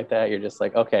moment like that. You're just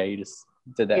like, okay, you just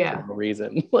did that for no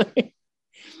reason. Like,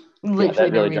 that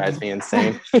really drives me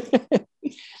insane.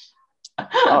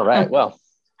 All right. Well,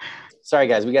 sorry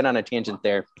guys, we got on a tangent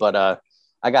there, but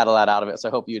I got a lot out of it, so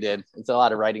I hope you did. It's a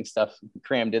lot of writing stuff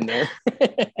crammed in there.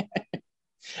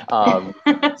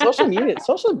 Social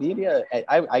media.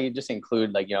 I just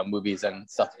include like, you know, movies and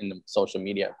stuff in the social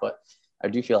media, but I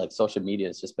do feel like social media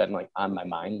has just been like on my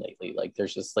mind lately. Like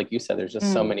there's just, like you said, there's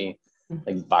just so many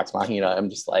like Vox Machina. I'm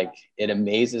just like, it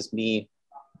amazes me,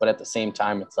 but at the same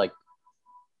time, it's like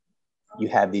you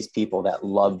have these people that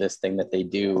love this thing that they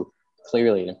do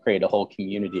clearly and create a whole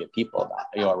community of people about,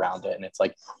 you know, around it. And it's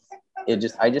like,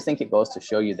 I just think it goes to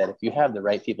show you that if you have the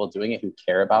right people doing it who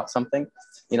care about something,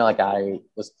 you know, like I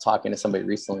was talking to somebody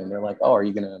recently and they're like, oh, are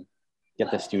you going to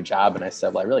get this new job? And I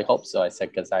said, well, I really hope so. I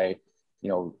said, because you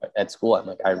know, at school, I'm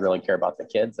like, I really care about the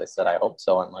kids. I said, I hope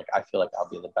so. I'm like, I feel like I'll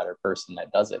be the better person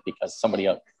that does it because somebody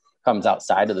else comes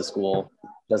outside of the school,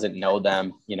 doesn't know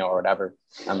them, you know, or whatever.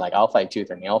 I'm like, I'll fight tooth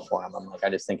or nail for them. I'm like, I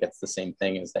just think it's the same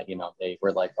thing as that, you know, they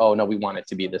were like, oh no, we want it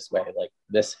to be this way. Like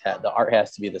the art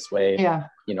has to be this way. Yeah.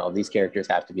 You know, these characters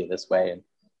have to be this way. And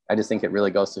I just think it really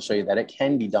goes to show you that it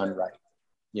can be done right.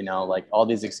 You know, like all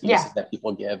these excuses that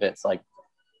people give, it's like,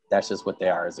 that's just what they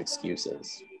are, as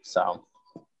excuses. So,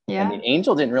 I mean,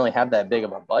 Angel didn't really have that big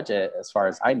of a budget as far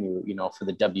as I knew, you know, for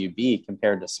the WB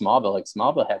compared to Smallville. Like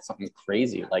Smallville had something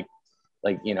crazy, like,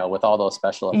 you know, with all those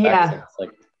special effects. It's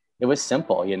like, it was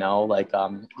simple, you know, like,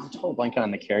 I'm totally blanking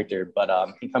on the character,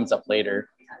 but he comes up later.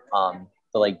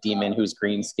 the like demon who's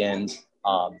green skinned.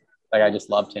 Like I just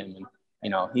loved him, and you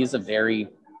know, he's a very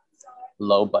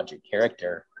low budget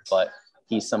character, but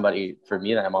he's somebody for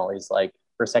me that I'm always like,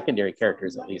 for secondary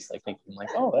characters at least, like thinking like,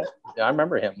 oh, I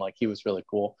remember him, like he was really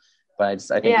cool. But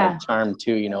I think like Charmed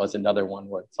too, you know, is another one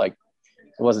where it's like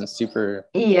it wasn't super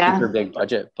big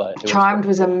budget, but Charmed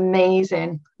was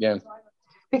amazing. Yeah,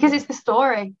 because it's the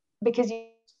story, because you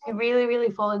really, really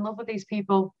fall in love with these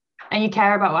people and you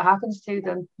care about what happens to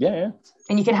them. Yeah.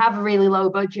 And you can have a really low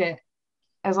budget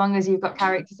as long as you've got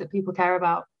characters that people care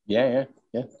about. Yeah.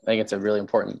 I think it's a really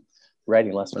important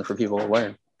writing lesson for people to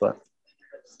learn. But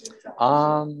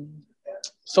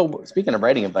so speaking of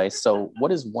writing advice, so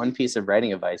what is one piece of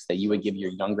writing advice that you would give your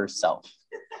younger self?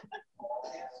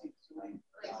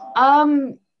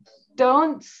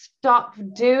 Don't stop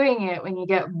doing it when you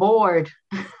get bored.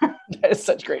 That is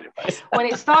such great advice. When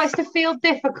it starts to feel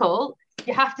difficult,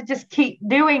 you have to just keep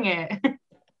doing it.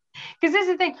 Because this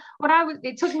is the thing,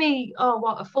 it took me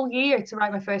a full year to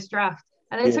write my first draft,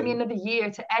 and then it took me another year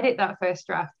to edit that first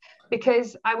draft,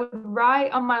 because I would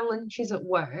write on my lunches at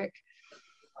work,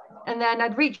 and then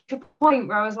I'd reach a point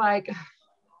where I was like,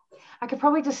 I could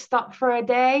probably just stop for a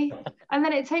day, and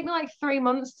then it'd take me like 3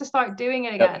 months to start doing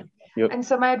it again. Yep. And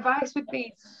so my advice would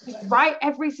be, just write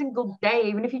every single day,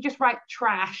 even if you just write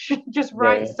trash, just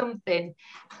write something,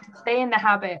 stay in the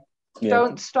habit.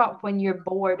 Don't stop when you're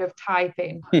bored of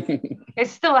typing. It's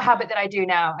still a habit that I do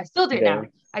now. I still do it now.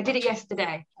 I did it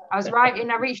yesterday. I was writing,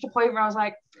 I reached a point where I was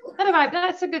like,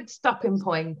 that's a good stopping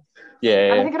point.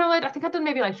 And I think I'd done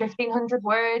maybe like 1,500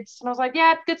 words, and I was like,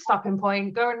 yeah, good stopping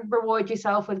point. Go and reward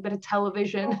yourself with a bit of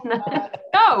television.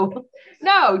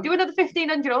 No, do another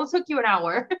 1,500. It'll took you an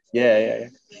hour. Yeah.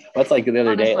 That's like the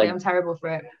other day. Like, I'm terrible for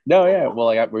it. No, yeah. Well,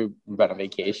 like we've been on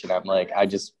vacation. I'm like,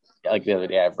 like the other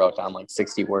day I wrote down like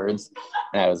 60 words,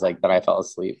 and I was like, then I fell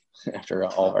asleep after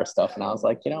all of our stuff, and I was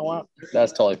like, you know what?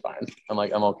 That's totally fine. I'm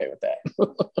like, I'm okay with that.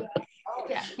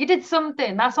 Yeah, you did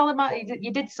something. That's all that matters.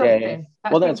 You did something.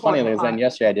 Well, then it's funny because then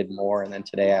yesterday I did more, and then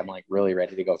today I'm like really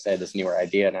ready to go because I had this newer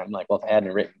idea, and I'm like, well, if I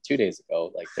hadn't written 2 days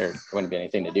ago, like there wouldn't be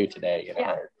anything to do today, you know,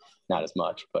 or not as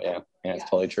much. But yeah, it's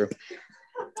totally true.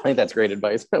 I think that's great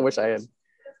advice. I wish I had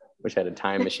a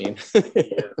time machine.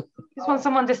 Just want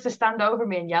someone just to stand over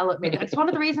me and yell at me. It's one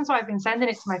of the reasons why I've been sending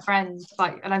it to my friends,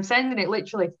 and I'm sending it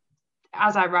literally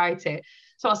as I write it.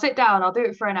 So I'll sit down, I'll do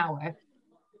it for an hour,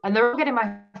 and they're all getting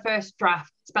my first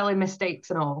draft, spelling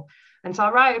mistakes and all. And so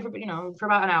I write it for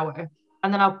about an hour,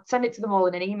 and then I'll send it to them all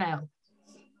in an email.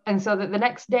 And so that the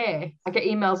next day I get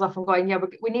emails off and going, yeah,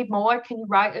 we need more. Can you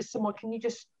write us some more? Can you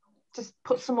just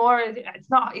put some more?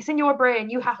 It's in your brain.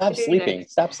 You have to do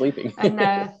this. Stop sleeping.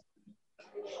 And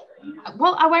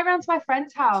well, I went around to my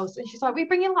friend's house, and she's like, "We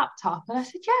bring your laptop?" And I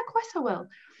said, "Yeah, of course I will."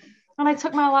 And I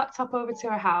took my laptop over to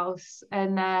her house,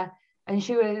 and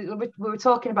we were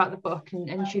talking about the book,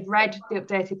 and she'd read the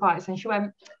updated parts, and she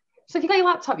went, "So if you got your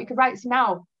laptop, you could write some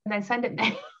now and then send it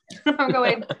me." I'm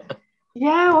going,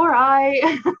 "Yeah, all right.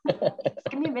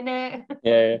 Give me a minute."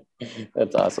 Yeah,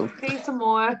 that's awesome. Need some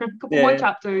more, a couple more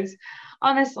chapters,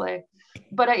 honestly.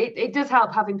 But it does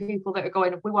help having people that are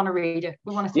going, we want to read it,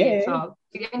 we want to see it. So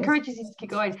it encourages you to keep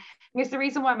going. And it's the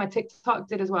reason why my TikTok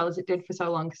did as well as it did for so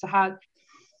long, because I had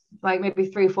like maybe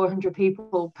 300 or 400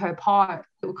 people per part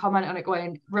that would comment on it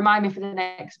going, remind me for the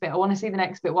next bit, I want to see the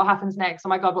next bit, what happens next, oh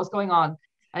my god, what's going on?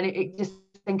 And it just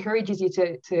encourages you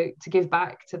to give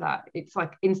back to that. It's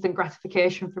like instant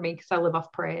gratification for me, because I live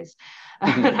off praise.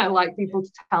 And I like people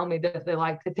to tell me that they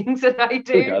like the things that I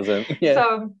do. Who doesn't? Yeah.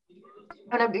 So,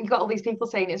 and I've got all these people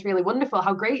saying it's really wonderful,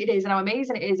 how great it is, and how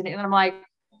amazing it is. And I'm like,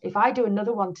 if I do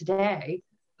another one today,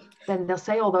 then they'll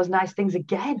say all those nice things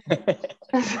again.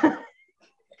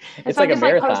 It's like a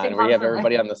marathon where you have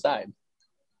everybody on the side.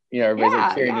 You know, everybody's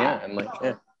like cheering you on. Like,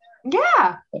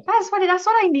 yeah, that's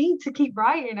what I need to keep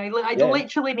writing. I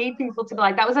literally need people to be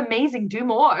like, that was amazing, do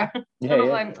more. And I'm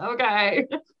like, okay.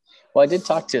 Well, I did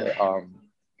talk to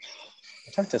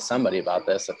somebody about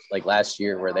this like last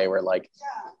year, where they were like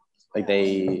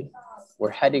they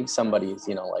were heading somebody's,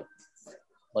 you know,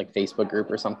 like Facebook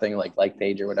group or something, like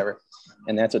page or whatever,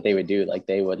 and that's what they would do. Like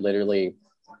they would literally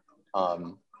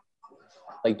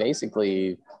like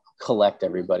basically collect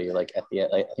everybody like at the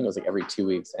end, I think it was like every 2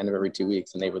 weeks, end of every 2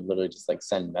 weeks, and they would literally just like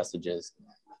send messages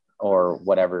or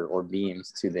whatever, or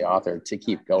memes to the author to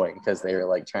keep going, because they were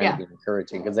like trying to be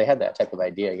encouraging, because they had that type of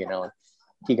idea, you know.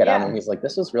 He got on and he's like,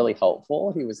 this was really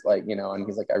helpful. He was like, you know, and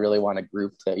he's like, I really want a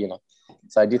group to, you know.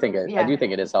 So I do think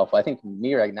it is helpful. I think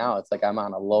me right now, it's like I'm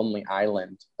on a lonely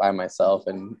island by myself,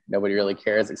 and nobody really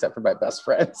cares except for my best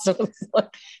friend. So it's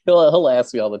like he'll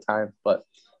ask me all the time, but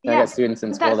I got students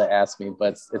in school that ask me,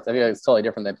 but I think it's totally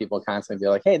different than people constantly be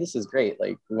like, hey, this is great.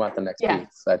 Like, we want the next piece.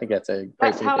 So I think that's a great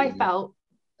That's how I felt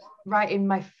writing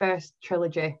my first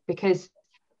trilogy, because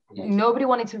nobody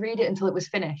wanted to read it until it was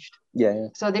finished. Yeah.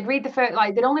 So they'd read the first,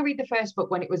 like they'd only read the first book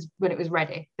when it was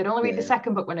ready. They'd only read the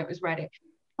second book when it was ready.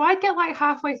 So I'd get like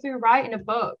halfway through writing a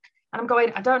book and I'm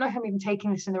going, I don't know if I'm even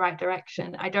taking this in the right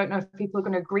direction. I don't know if people are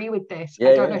going to agree with this.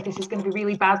 I don't know if this is going to be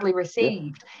really badly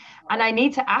received. And I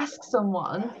need to ask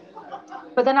someone.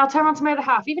 But then I'll turn around to my other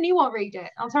half. Even you won't read it.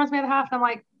 I'll turn to my other half and I'm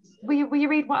like, will you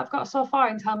read what I've got so far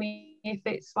and tell me if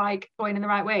it's like going in the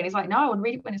right way? And he's like, no, I would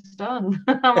read it when it's done.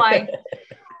 I'm like,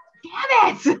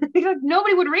 damn it. He's like,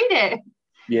 nobody would read it.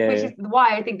 Yeah. Which is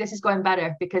why I think this is going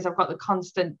better, because I've got the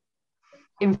constant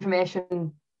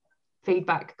information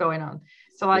feedback going on.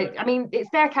 So I mean, it's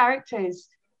their characters.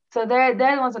 So they're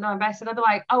the ones that know best. And they're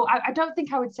like, oh, I don't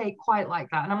think I would say it quite like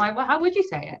that. And I'm like, well, how would you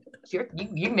say it?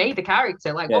 You made the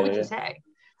character. Like, what would you say?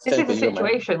 This is the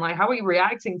situation. Like, how are you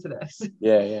reacting to this?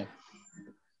 Yeah.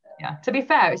 To be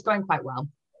fair, it's going quite well.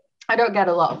 I don't get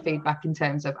a lot of feedback in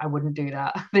terms of I wouldn't do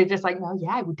that. They're just like, no,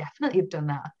 yeah, I would definitely have done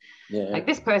that. Yeah. Like,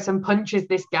 this person punches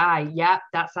this guy. Yeah,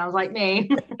 that sounds like me.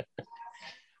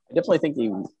 I definitely think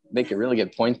you make a really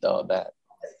good point, though,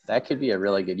 that could be a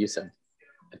really good use of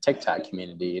a TikTok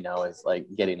community, you know, is like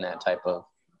getting that type of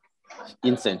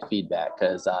instant feedback.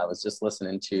 Because I was just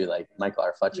listening to like Michael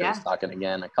R. Fletcher was talking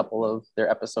again a couple of their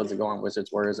episodes ago on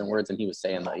Wizards, Warriors, and Words, and he was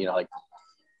saying that, you know, like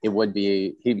it would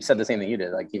be, he said the same thing you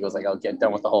did. Like, he goes like, I'll get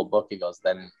done with the whole book. He goes,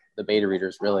 then the beta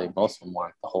readers really, most of them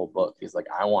want the whole book. He's like,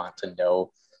 I want to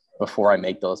know before I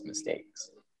make those mistakes.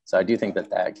 So I do think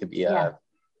that could be a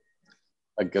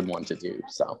good one to do.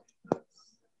 So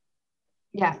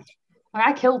yeah,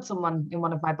 I killed someone in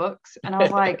one of my books and I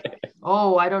was like,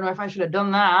 oh, I don't know if I should have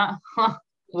done that.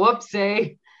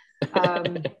 Whoopsie.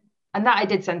 And that I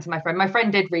did send to my friend. My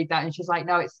friend did read that and she's like,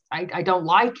 no, I don't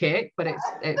like it, but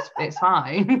it's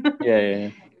fine. Yeah.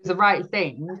 It's the right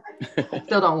thing.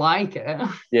 Still don't like it.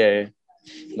 Yeah.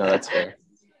 No, that's fair.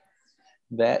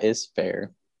 That is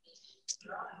fair.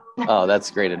 Oh,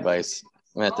 that's great advice.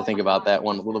 I'm gonna have to think about that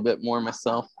one a little bit more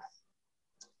myself.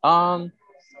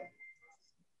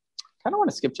 Kind of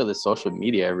want to skip to the social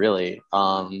media, really.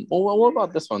 Well, what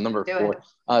about this one, number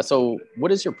 4? So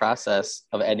what is your process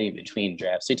of editing between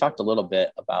drafts? So you talked a little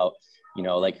bit about, you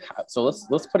know, like, so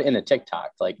let's put it into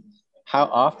TikTok. Like, how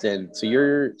often, so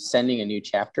you're sending a new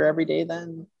chapter every day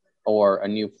then, or a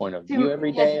new point of view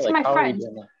every day? Like, how are you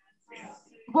doing that?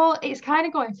 Well, it's kind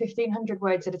of going 1,500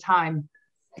 words at a time.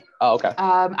 Oh, okay.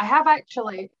 I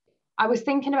was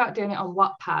thinking about doing it on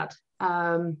Wattpad.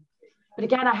 But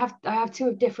again, I have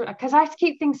two different, because I have to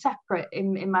keep things separate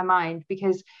in my mind,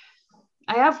 because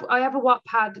I have a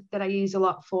Wattpad that I use a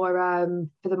lot for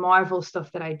the Marvel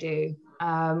stuff that I do,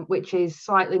 which is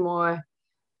slightly more,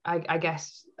 I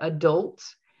guess, adult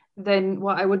than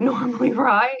what I would normally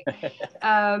write.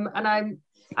 And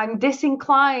I'm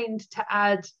disinclined to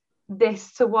add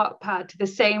this to Wattpad, to the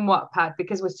same Wattpad,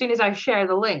 because as soon as I share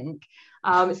the link,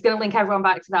 it's going to link everyone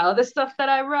back to that other stuff that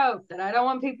I wrote that I don't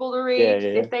want people to read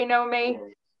if they know me.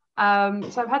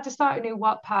 So I've had to start a new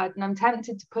Wattpad, and I'm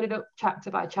tempted to put it up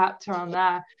chapter by chapter on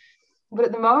there. But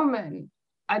at the moment,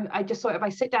 I just sort of, I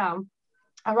sit down,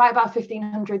 I write about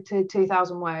 1,500 to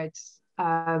 2,000 words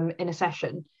in a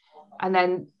session. And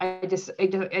then I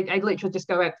literally just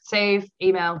go save,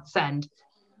 email, send.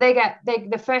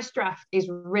 The first draft is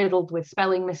riddled with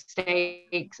spelling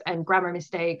mistakes and grammar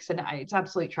mistakes, and it's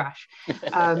absolute trash.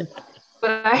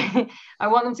 But I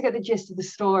want them to get the gist of the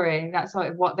story. That's sort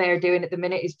of what they're doing at the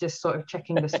minute, is just sort of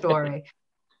checking the story.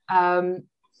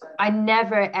 I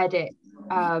never edit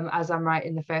as I'm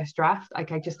writing the first draft.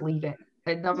 Like, I just leave it,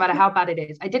 no matter how bad it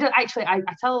is. I did it actually. I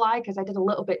tell a lie, because I did a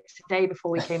little bit today before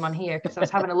we came on here, because I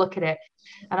was having a look at it,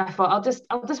 and I thought I'll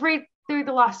just read through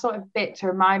the last sort of bit to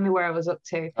remind me where I was up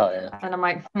to. Oh, yeah. And I'm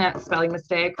like, nah, spelling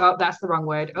mistake. Oh, that's the wrong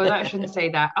word. Oh, I shouldn't say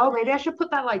that. Oh, maybe I should put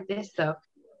that like this though.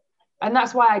 And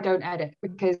that's why I don't edit,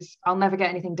 because I'll never get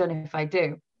anything done if I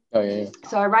do. Oh, yeah.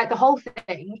 So I write the whole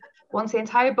thing. Once the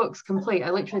entire book's complete,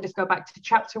 I literally just go back to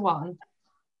chapter 1,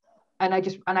 and I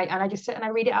just sit and I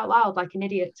read it out loud like an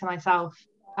idiot to myself.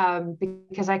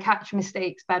 Because I catch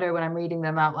mistakes better when I'm reading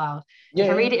them out loud. If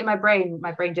I read it in my brain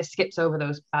just skips over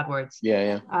those bad words.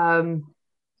 And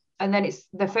then it's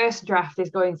the first draft is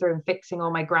going through and fixing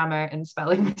all my grammar and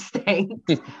spelling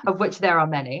mistakes, of which there are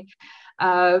many.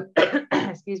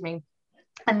 Excuse me.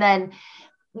 And then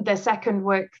the second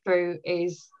work through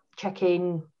is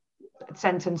checking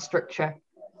sentence structure,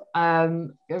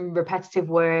 and repetitive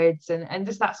words, and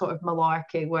just that sort of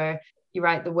malarkey where you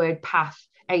write the word path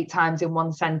 8 times in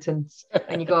one sentence,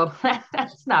 and you go,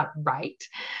 that's not right.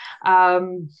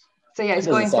 So yeah, it's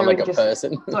going through like and just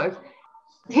person. Sort of,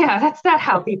 yeah, that's not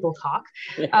how people talk.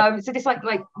 Yeah. So just like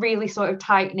really sort of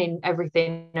tightening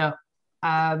everything up,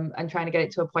 and trying to get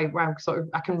it to a point where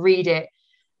I can read it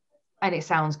and it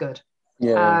sounds good.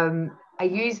 Yeah. I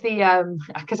use the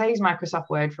because I use Microsoft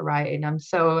Word for writing.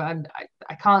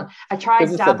 I can't. I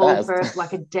tried Dabble for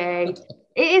like a day.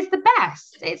 It is the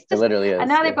best. It's just, it literally is. And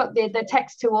now they've got the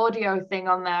text to audio thing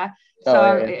on there,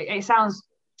 so it sounds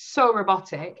so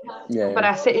robotic. Yeah. But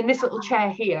I sit in this little chair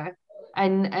here,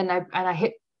 and I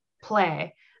hit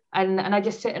play, and I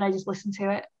just sit and I just listen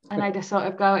to it, and I just sort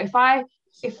of go, if I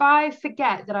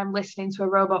forget that I'm listening to a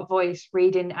robot voice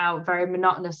reading out very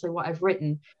monotonously what I've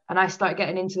written, and I start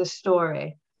getting into the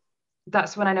story,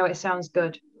 that's when I know it sounds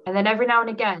good. And then every now and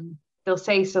again, they'll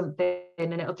say something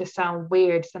and it'll just sound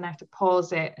weird. So then I have to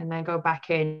pause it and then go back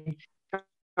in.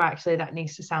 Actually, that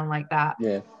needs to sound like that.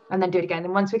 Yeah. And then do it again.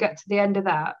 And once we get to the end of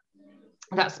that,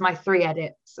 that's my 3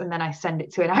 edits. And then I send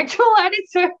it to an actual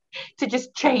editor to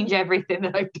just change everything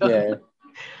that I've done. Yeah.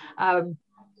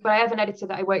 But I have an editor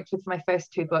that I worked with for my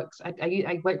first 2 books.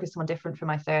 I worked with someone different for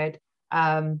my third.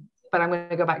 But I'm going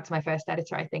to go back to my first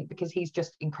editor, I think, because he's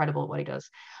just incredible at what he does.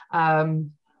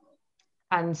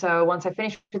 And so once I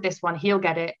finish with this one, he'll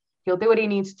get it. He'll do what he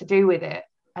needs to do with it.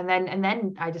 And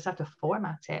then I just have to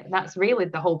format it. And that's really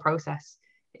the whole process.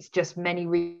 It's just many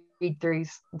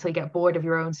read-throughs until you get bored of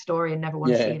your own story and never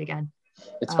want to see it again.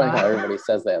 It's funny how everybody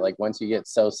says that. Like, once you get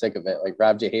so sick of it, like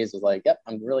Rob J. Hayes was like, yep,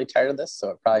 I'm really tired of this, so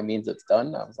it probably means it's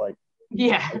done. I was like,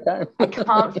 yeah, okay. I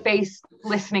can't face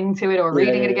listening to it or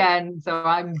reading it again, so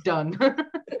I'm done. That's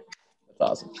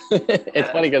awesome. It's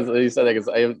funny because you said that, because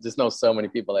I just know so many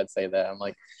people that say that. I'm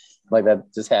like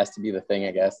that just has to be the thing,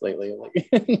 I guess, lately. Like,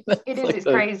 it is, like, it's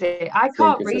crazy. I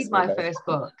can't read my first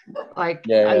book. Like,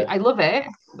 I love it,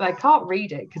 but I can't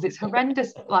read it because it's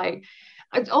horrendous. Like,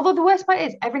 although the worst part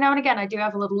is, every now and again I do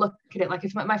have a little look at it. Like,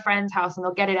 if I'm at my friend's house and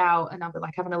they'll get it out and I'll be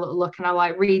like having a little look, and I'll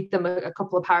like read them a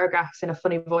couple of paragraphs in a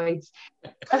funny voice.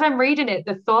 As I'm reading it,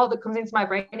 the thought that comes into my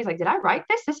brain is like, did I write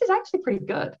this? This is actually pretty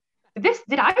good.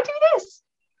 Did I do this?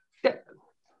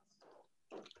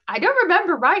 I don't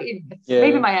remember writing this.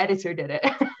 Maybe my editor did it.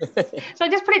 So I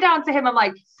just put it down to him. I'm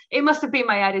like, it must have been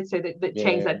my editor that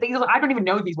changed that. Things like, I don't even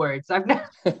know these words. I don't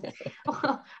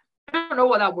know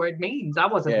what that word means.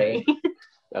 That wasn't me.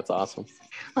 That's awesome.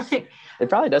 Like, it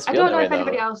probably does feel that way. I don't know if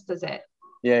anybody else does it.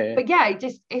 Yeah. But yeah,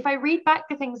 just if I read back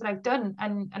the things that I've done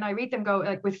and I read them go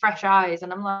like with fresh eyes,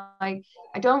 and I'm like,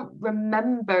 I don't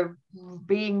remember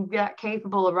being that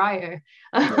capable a writer.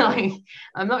 Like,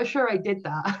 I'm not sure I did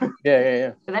that.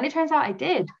 Yeah. But then it turns out I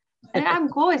did. And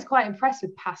I'm always quite impressed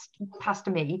with past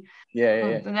me.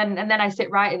 Yeah. And then I sit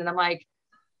writing and I'm like,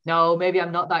 no, maybe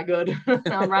I'm not that good.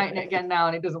 I'm writing it again now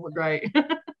and it doesn't look great.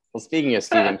 Well, speaking of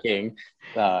Stephen King,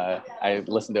 I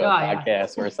listened to a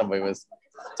podcast where somebody was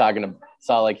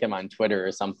saw like him on Twitter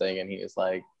or something, and he was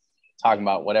like talking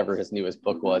about whatever his newest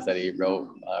book was that he wrote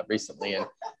recently, and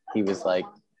he was like,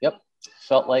 yep,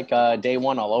 felt like day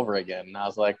one all over again. And I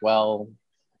was like, well,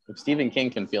 if Stephen King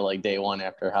can feel like day one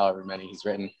after however many he's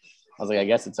written, I was like, I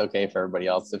guess it's okay for everybody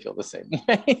else to feel the same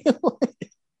way.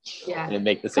 Yeah, and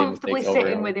make the same comfortably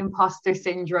sitting with imposter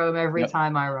syndrome every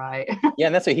time I write. Yeah,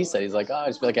 and that's what he said. He's like, oh, I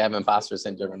just feel like I have imposter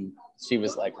syndrome. And she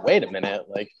was like, wait a minute.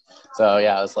 Like, so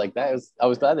yeah, I was like, I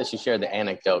was glad that she shared the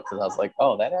anecdote, because I was like,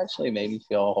 oh, that actually made me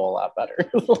feel a whole lot better.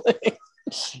 Like,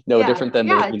 different than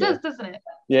it does, doesn't it?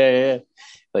 Yeah.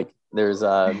 Like, there's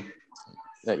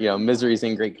misery's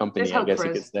in great company, I guess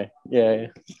you could say. Yeah.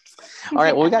 All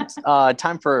right, well, we got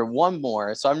time for one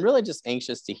more. So I'm really just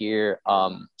anxious to hear,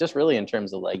 just really in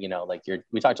terms of like,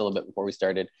 we talked a little bit before we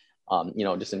started,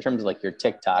 just in terms of like your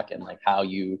TikTok and like how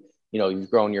you've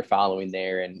grown your following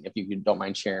there. And if you don't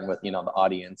mind sharing with, the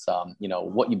audience,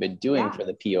 what you've been doing for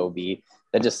the POV,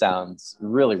 that just sounds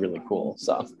really, really cool.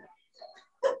 So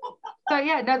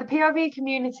the POV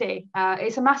community,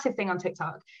 it's a massive thing on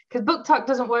TikTok, because BookTok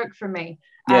doesn't work for me,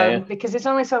 because there's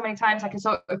only so many times I can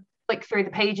sort of flick through the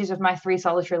pages of my 3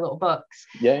 solitary little books.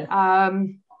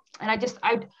 And I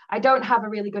don't have a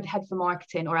really good head for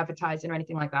marketing or advertising or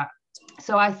anything like that.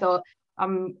 So I thought,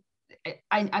 I'm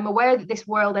aware that this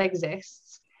world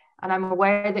exists, and I'm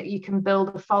aware that you can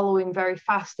build a following very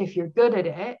fast if you're good at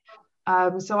it.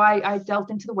 So I delved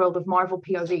into the world of Marvel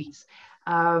POVs,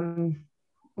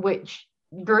 which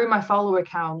grew my follower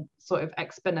count sort of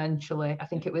exponentially. I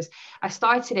think I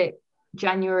started it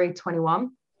January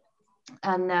 21,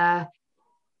 and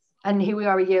here we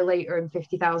are a year later and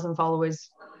 50,000 followers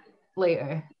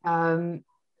later. And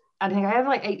I think I have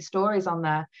like 8 stories on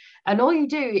there. And all you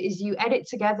do is you edit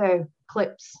together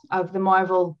clips of the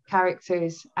Marvel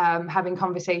characters having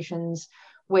conversations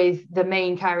with the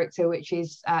main character, which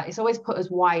is, it's always put as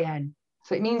YN.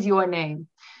 So it means your name.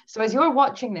 So as you're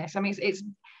watching this, I mean, it's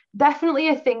definitely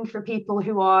a thing for people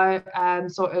who are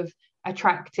sort of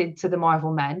attracted to the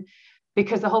Marvel men,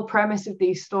 because the whole premise of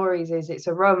these stories is it's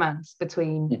a romance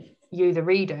between you, the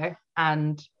reader,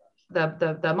 and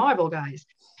the Marvel guys.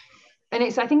 And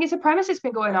I think it's a premise that's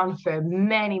been going on for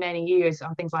many, many years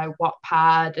on things like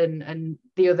Wattpad and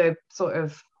the other sort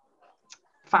of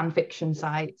fan fiction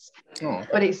sites. Oh.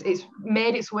 But it's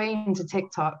made its way into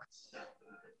TikTok.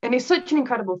 And it's such an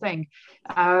incredible thing.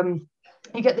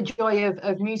 You get the joy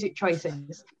of music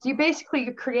choices. So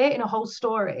you're creating a whole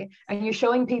story, and you're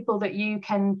showing people that you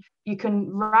can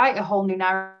write a whole new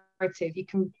narrative. You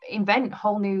can invent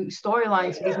whole new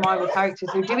storylines for these Marvel characters.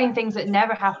 They're doing things that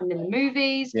never happened in the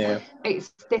movies. Yeah.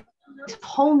 It's this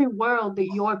whole new world that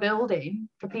you're building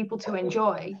for people to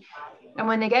enjoy. And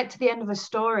when they get to the end of a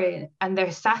story and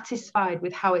they're satisfied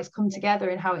with how it's come together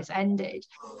and how it's ended,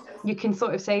 you can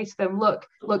sort of say to them, look,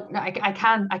 I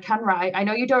can write. I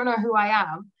know you don't know who I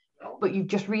am, but you've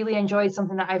just really enjoyed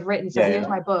something that I've written. So here's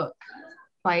my book.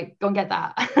 Like, go and get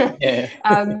that. Yeah.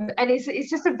 And it's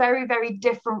just a very, very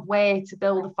different way to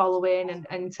build a following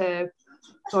and to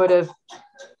sort of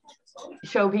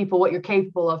show people what you're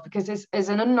capable of, because as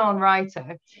an unknown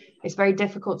writer, it's very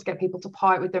difficult to get people to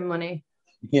part with their money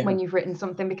when you've written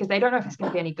something, because they don't know if it's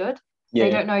going to be any good. They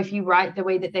don't know if you write the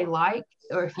way that they like,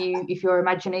 or if your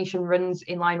imagination runs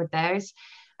in line with theirs.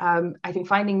 I think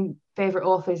finding favorite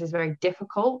authors is very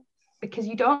difficult, because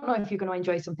you don't know if you're going to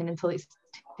enjoy something until it's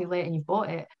too late and you've bought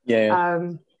it.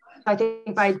 I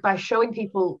think by showing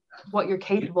people what you're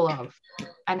capable of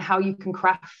and how you can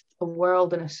craft a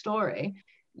world and a story,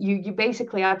 you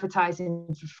basically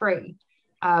advertising for free.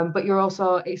 But you're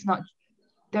also,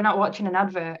 they're not watching an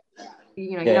advert.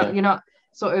 You're not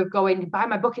sort of going, buy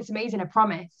my book, it's amazing, I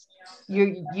promise.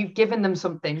 You've given them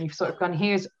something. You've sort of gone,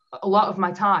 here's a lot of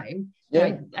my time.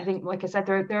 I think, like I said,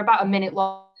 they're about a minute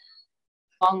long.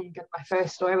 My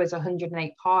first story was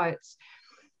 108 parts.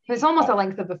 It's almost the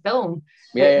length of a film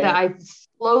that I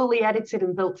slowly edited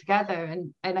and built together.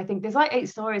 And I think there's like 8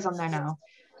 stories on there now.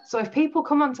 So if people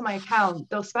come onto my account,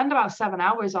 they'll spend about 7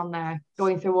 hours on there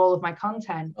going through all of my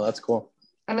content. Oh, that's cool.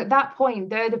 And at that point,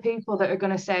 they're the people that are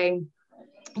going to say,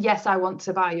 yes, I want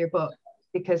to buy your book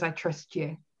because I trust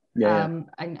you. And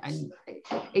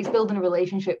it's building a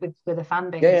relationship with a fan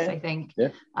base, I think.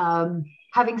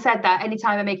 Having said that,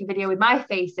 anytime I make a video with my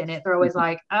face in it, they're always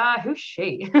like, who's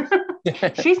she?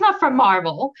 She's not from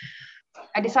Marvel.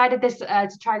 I decided to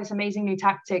try this amazing new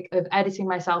tactic of editing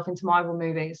myself into Marvel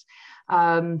movies,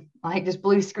 like just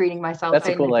blue screening myself. That's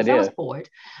a cool idea. I was bored.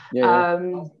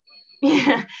 I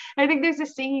think there's a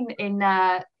scene in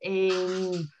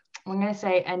I'm going to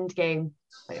say Endgame.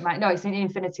 It's in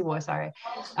Infinity War, sorry.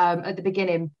 At the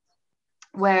beginning,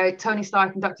 where Tony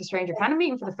Stark and Doctor Strange are kind of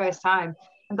meeting for the first time.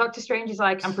 And Doctor Strange is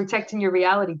like, I'm protecting your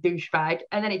reality, douchebag.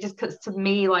 And then it just cuts to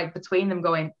me like between them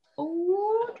going,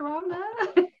 oh, drama.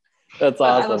 That's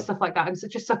awesome. I love stuff like that. I'm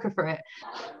such a sucker for it.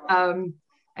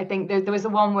 I think there was the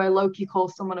one where Loki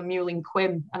calls someone a mewling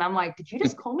quim. And I'm like, did you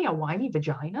just call me a whiny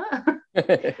vagina?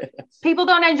 People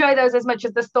don't enjoy those as much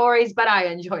as the stories, but I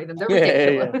enjoy them. They're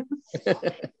ridiculous.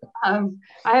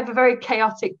 I have a very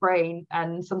chaotic brain,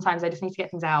 and sometimes I just need to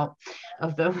get things out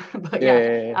of them. But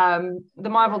the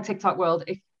Marvel TikTok world,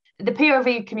 if the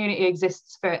POV community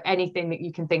exists for anything that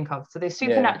you can think of. So there's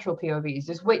supernatural POVs,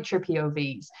 there's Witcher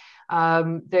POVs,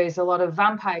 there's a lot of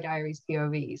Vampire Diaries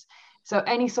POVs. So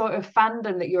any sort of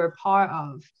fandom that you're a part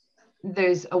of,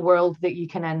 there's a world that you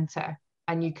can enter,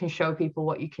 and you can show people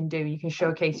what you can do. You can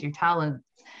showcase your talent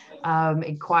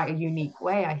in quite a unique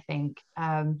way, I think.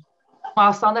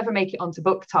 Whilst I'll never make it onto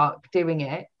Book Talk doing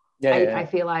it, I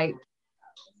feel like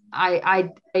I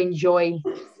enjoy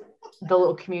the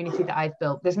little community that I've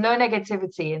built. There's no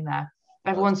negativity in there.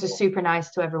 Everyone's just super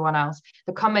nice to everyone else.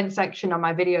 The comment section on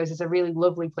my videos is a really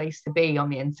lovely place to be on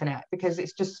the internet, because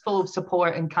it's just full of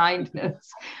support and kindness,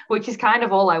 which is kind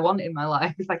of all I want in my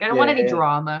life. It's like, I don't want any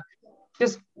drama.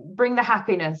 Just bring the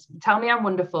happiness. Tell me I'm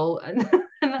wonderful, and that's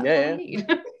all I need.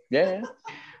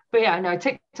 But no,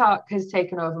 TikTok has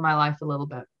taken over my life a little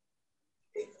bit.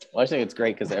 Well, I think it's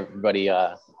great because everybody,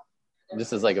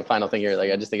 this is like a final thing here.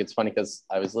 Like, I just think it's funny because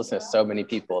I was listening to so many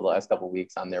people the last couple of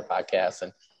weeks on their podcasts,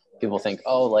 and people think,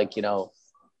 oh, like,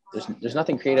 there's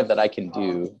nothing creative that I can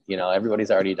do. Everybody's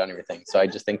already done everything. So I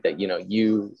just think that,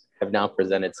 you have now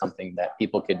presented something that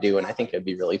people could do. And I think it'd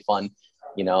be really fun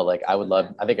you know, like I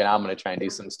think I'm going to try and do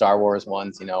some Star Wars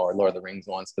ones, you know, or Lord of the Rings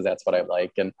ones, because that's what I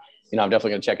like. And, you know, I'm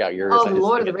definitely going to check out yours. Oh, the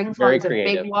Lord of the Rings one's a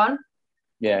big one.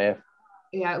 Yeah.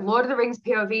 Yeah. Lord of the Rings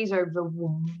POVs are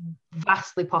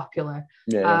vastly popular.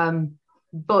 Yeah.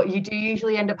 But you do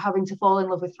usually end up having to fall in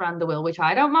love with Thranduil, which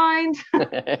I don't mind.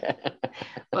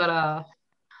 But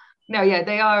no, yeah,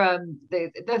 they are.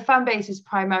 The fan base is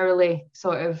primarily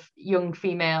sort of young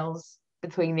females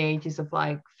between the ages of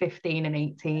like 15 and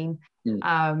 18,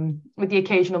 with the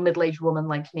occasional middle-aged woman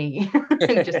like me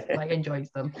who just like enjoys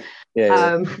them.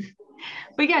 Yeah.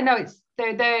 But yeah, no,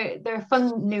 they're a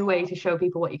fun new way to show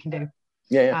people what you can do.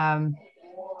 Yeah.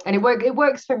 And it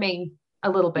works for me a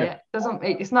little bit.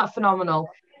 It's not phenomenal.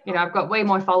 You know, I've got way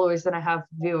more followers than I have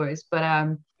viewers,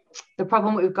 but the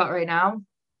problem we've got right now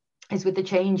is with the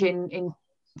change in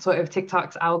sort of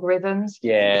TikTok's algorithms.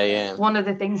 Yeah. One of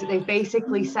the things that they've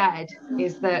basically said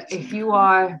is that if you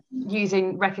are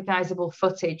using recognizable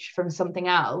footage from something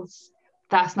else,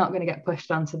 that's not going to get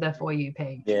pushed onto the For You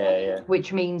page. Yeah.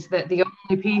 Which means that the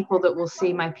only people that will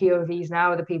see my POVs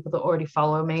now are the people that already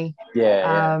follow me.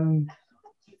 Yeah. And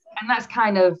that's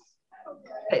kind of,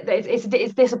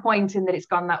 it's disappointing that it's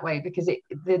gone that way, because the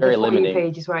For You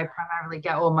page is where I primarily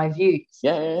get all my views.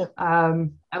 Yeah.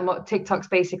 And what TikTok's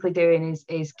basically doing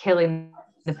is killing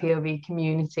the POV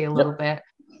community a little bit.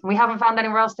 We haven't found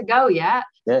anywhere else to go yet.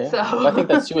 Yeah. So well, I think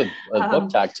that's true with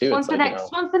BookTok too. Once the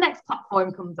next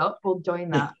platform comes up, we'll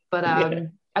join that. But I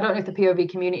don't know if the POV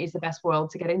community is the best world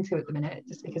to get into at the minute,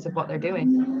 just because of what they're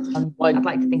doing. I'd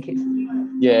like to think it's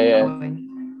going.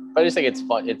 But I just think it's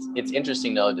fun. It's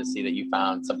interesting though to see that you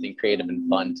found something creative and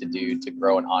fun to do to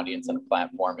grow an audience and a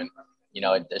platform. And you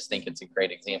know, I just think it's a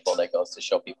great example that goes to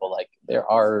show people like there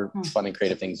are fun and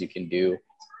creative things you can do.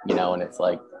 You know, and it's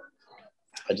like,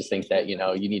 I just think that, you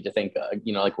know, you need to think,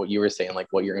 you know, like what you were saying, like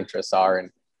what your interests are, and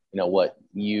you know what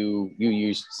you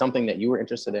use something that you were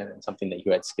interested in and something that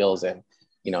you had skills in,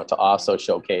 you know, to also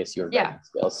showcase your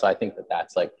skills. So I think that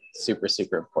that's like super,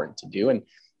 super important to do. And,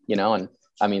 you know, and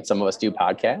I mean, some of us do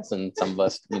podcasts and some of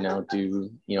us, you know, do,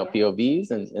 you know,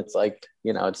 POVs, and it's like,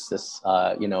 you know, it's just,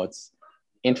 you know, it's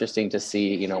interesting to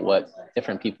see, you know, what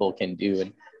different people can do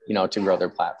and, you know, to grow their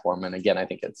platform. And again, I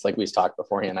think it's like we've talked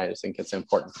beforehand, I just think it's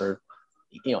important for,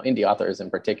 you know, indie authors in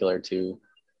particular to,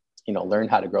 you know, learn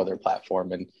how to grow their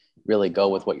platform and really go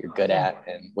with what you're good at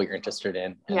and what you're interested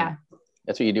in. And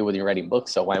that's what you do when you're writing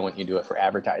books. So why wouldn't you do it for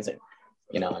advertising?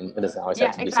 You know, and it doesn't always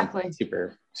have to be something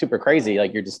super, super crazy.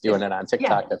 Like you're just doing it on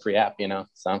TikTok, the free app, you know,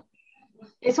 so.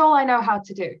 It's all I know how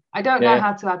to do. I don't know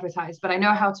how to advertise, but I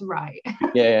know how to write.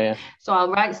 Yeah. So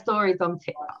I'll write stories on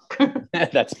TikTok.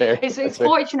 That's fair. It's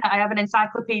fortunate I have an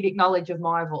encyclopedic knowledge of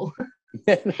Marvel.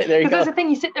 There you go. Because that's the thing,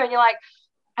 you sit there and you're like,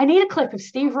 I need a clip of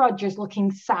Steve Rogers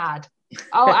looking sad.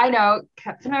 Oh, I know,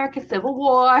 Captain America Civil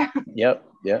War. Yep.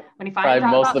 When he finds out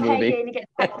about Peggy and he gets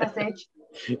a text message.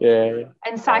 Yeah.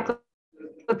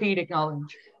 Encyclopedic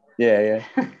knowledge. Yeah.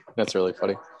 That's really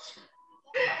funny.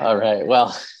 All right.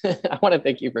 Well, I want to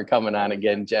thank you for coming on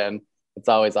again, Jen. It's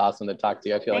always awesome to talk to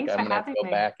you. I feel like I'm going to have to go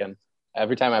back, and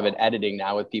every time I've been editing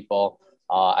now with people,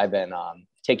 I've been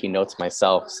taking notes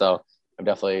myself. So I'm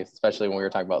definitely, especially when we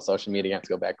were talking about social media, I have to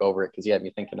go back over it because you had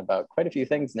me thinking about quite a few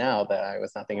things now that I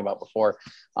was not thinking about before.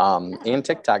 And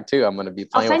TikTok too. I'm going to be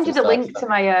playing. I'll send you the link to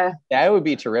my. That would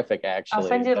be terrific, actually. I'll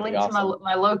send you the link to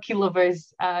my Loki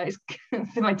lovers. It's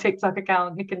my TikTok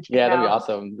account. You can check it out. That'd be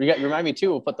awesome. Remind me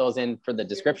too. We'll put those in for the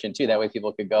description too. That way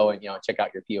people could go and, you know, check out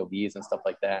your POVs and stuff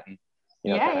like that. And,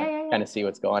 you know, kind of see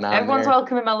what's going on. Everyone's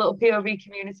welcome in my little POV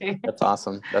community. That's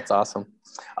awesome.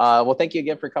 Well, thank you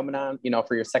again for coming on, you know,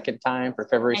 for your second time for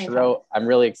February She Wrote. I'm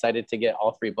really excited to get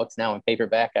all 3 books now in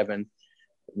paperback. I've been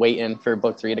waiting for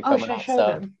book 3 to come out.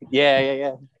 So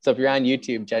yeah. So if you're on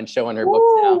YouTube, Jen's showing her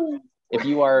books now. If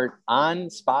you are on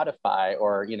Spotify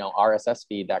or, you know,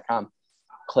 rssfeed.com,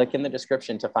 click in the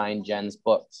description to find Jen's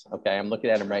books. Okay. I'm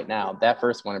looking at them right now. That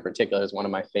first one in particular is one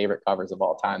of my favorite covers of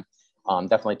all time.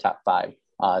 Definitely top 5.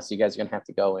 So you guys are going to have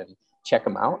to go and check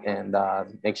them out and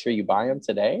make sure you buy them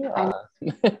today.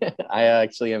 I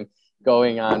actually am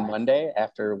going on Monday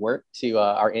after work to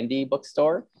our indie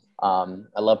bookstore.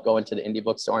 I love going to the indie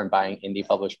bookstore and buying indie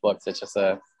published books. It's just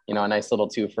a, you know, a nice little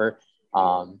twofer,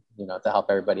 you know, to help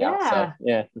everybody out. So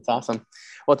yeah, it's awesome.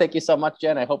 Well, thank you so much,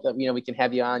 Jen. I hope that, you know, we can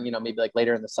have you on, you know, maybe like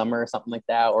later in the summer or something like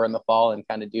that, or in the fall, and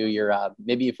kind of do your,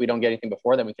 maybe if we don't get anything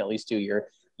before, then we can at least do your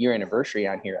year anniversary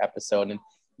on here episode. And,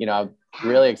 you know, I'm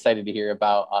really excited to hear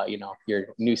about, you know, your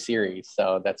new series.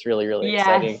 So that's really, really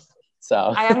exciting. So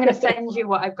I am going to send you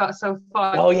what I've got so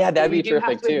far. Oh yeah, that'd be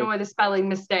terrific too. Ignore the spelling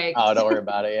mistakes. Oh, don't worry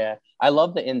about it. Yeah, I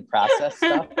love the in process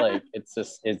stuff. Like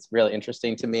it's really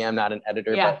interesting to me. I'm not an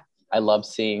editor, but I love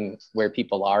seeing where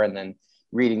people are and then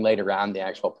reading later on the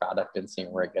actual product and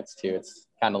seeing where it gets to. It's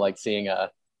kind of like seeing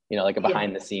a, you know, like a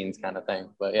behind the scenes kind of thing.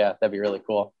 But yeah, that'd be really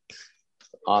cool.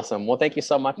 Awesome. Well, thank you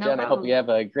so much, Jen. I hope you have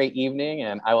a great evening,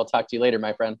 and I will talk to you later,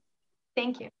 my friend.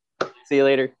 Thank you. See you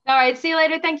later. All right. See you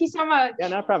later. Thank you so much. Yeah,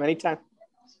 no problem. Anytime.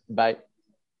 Bye.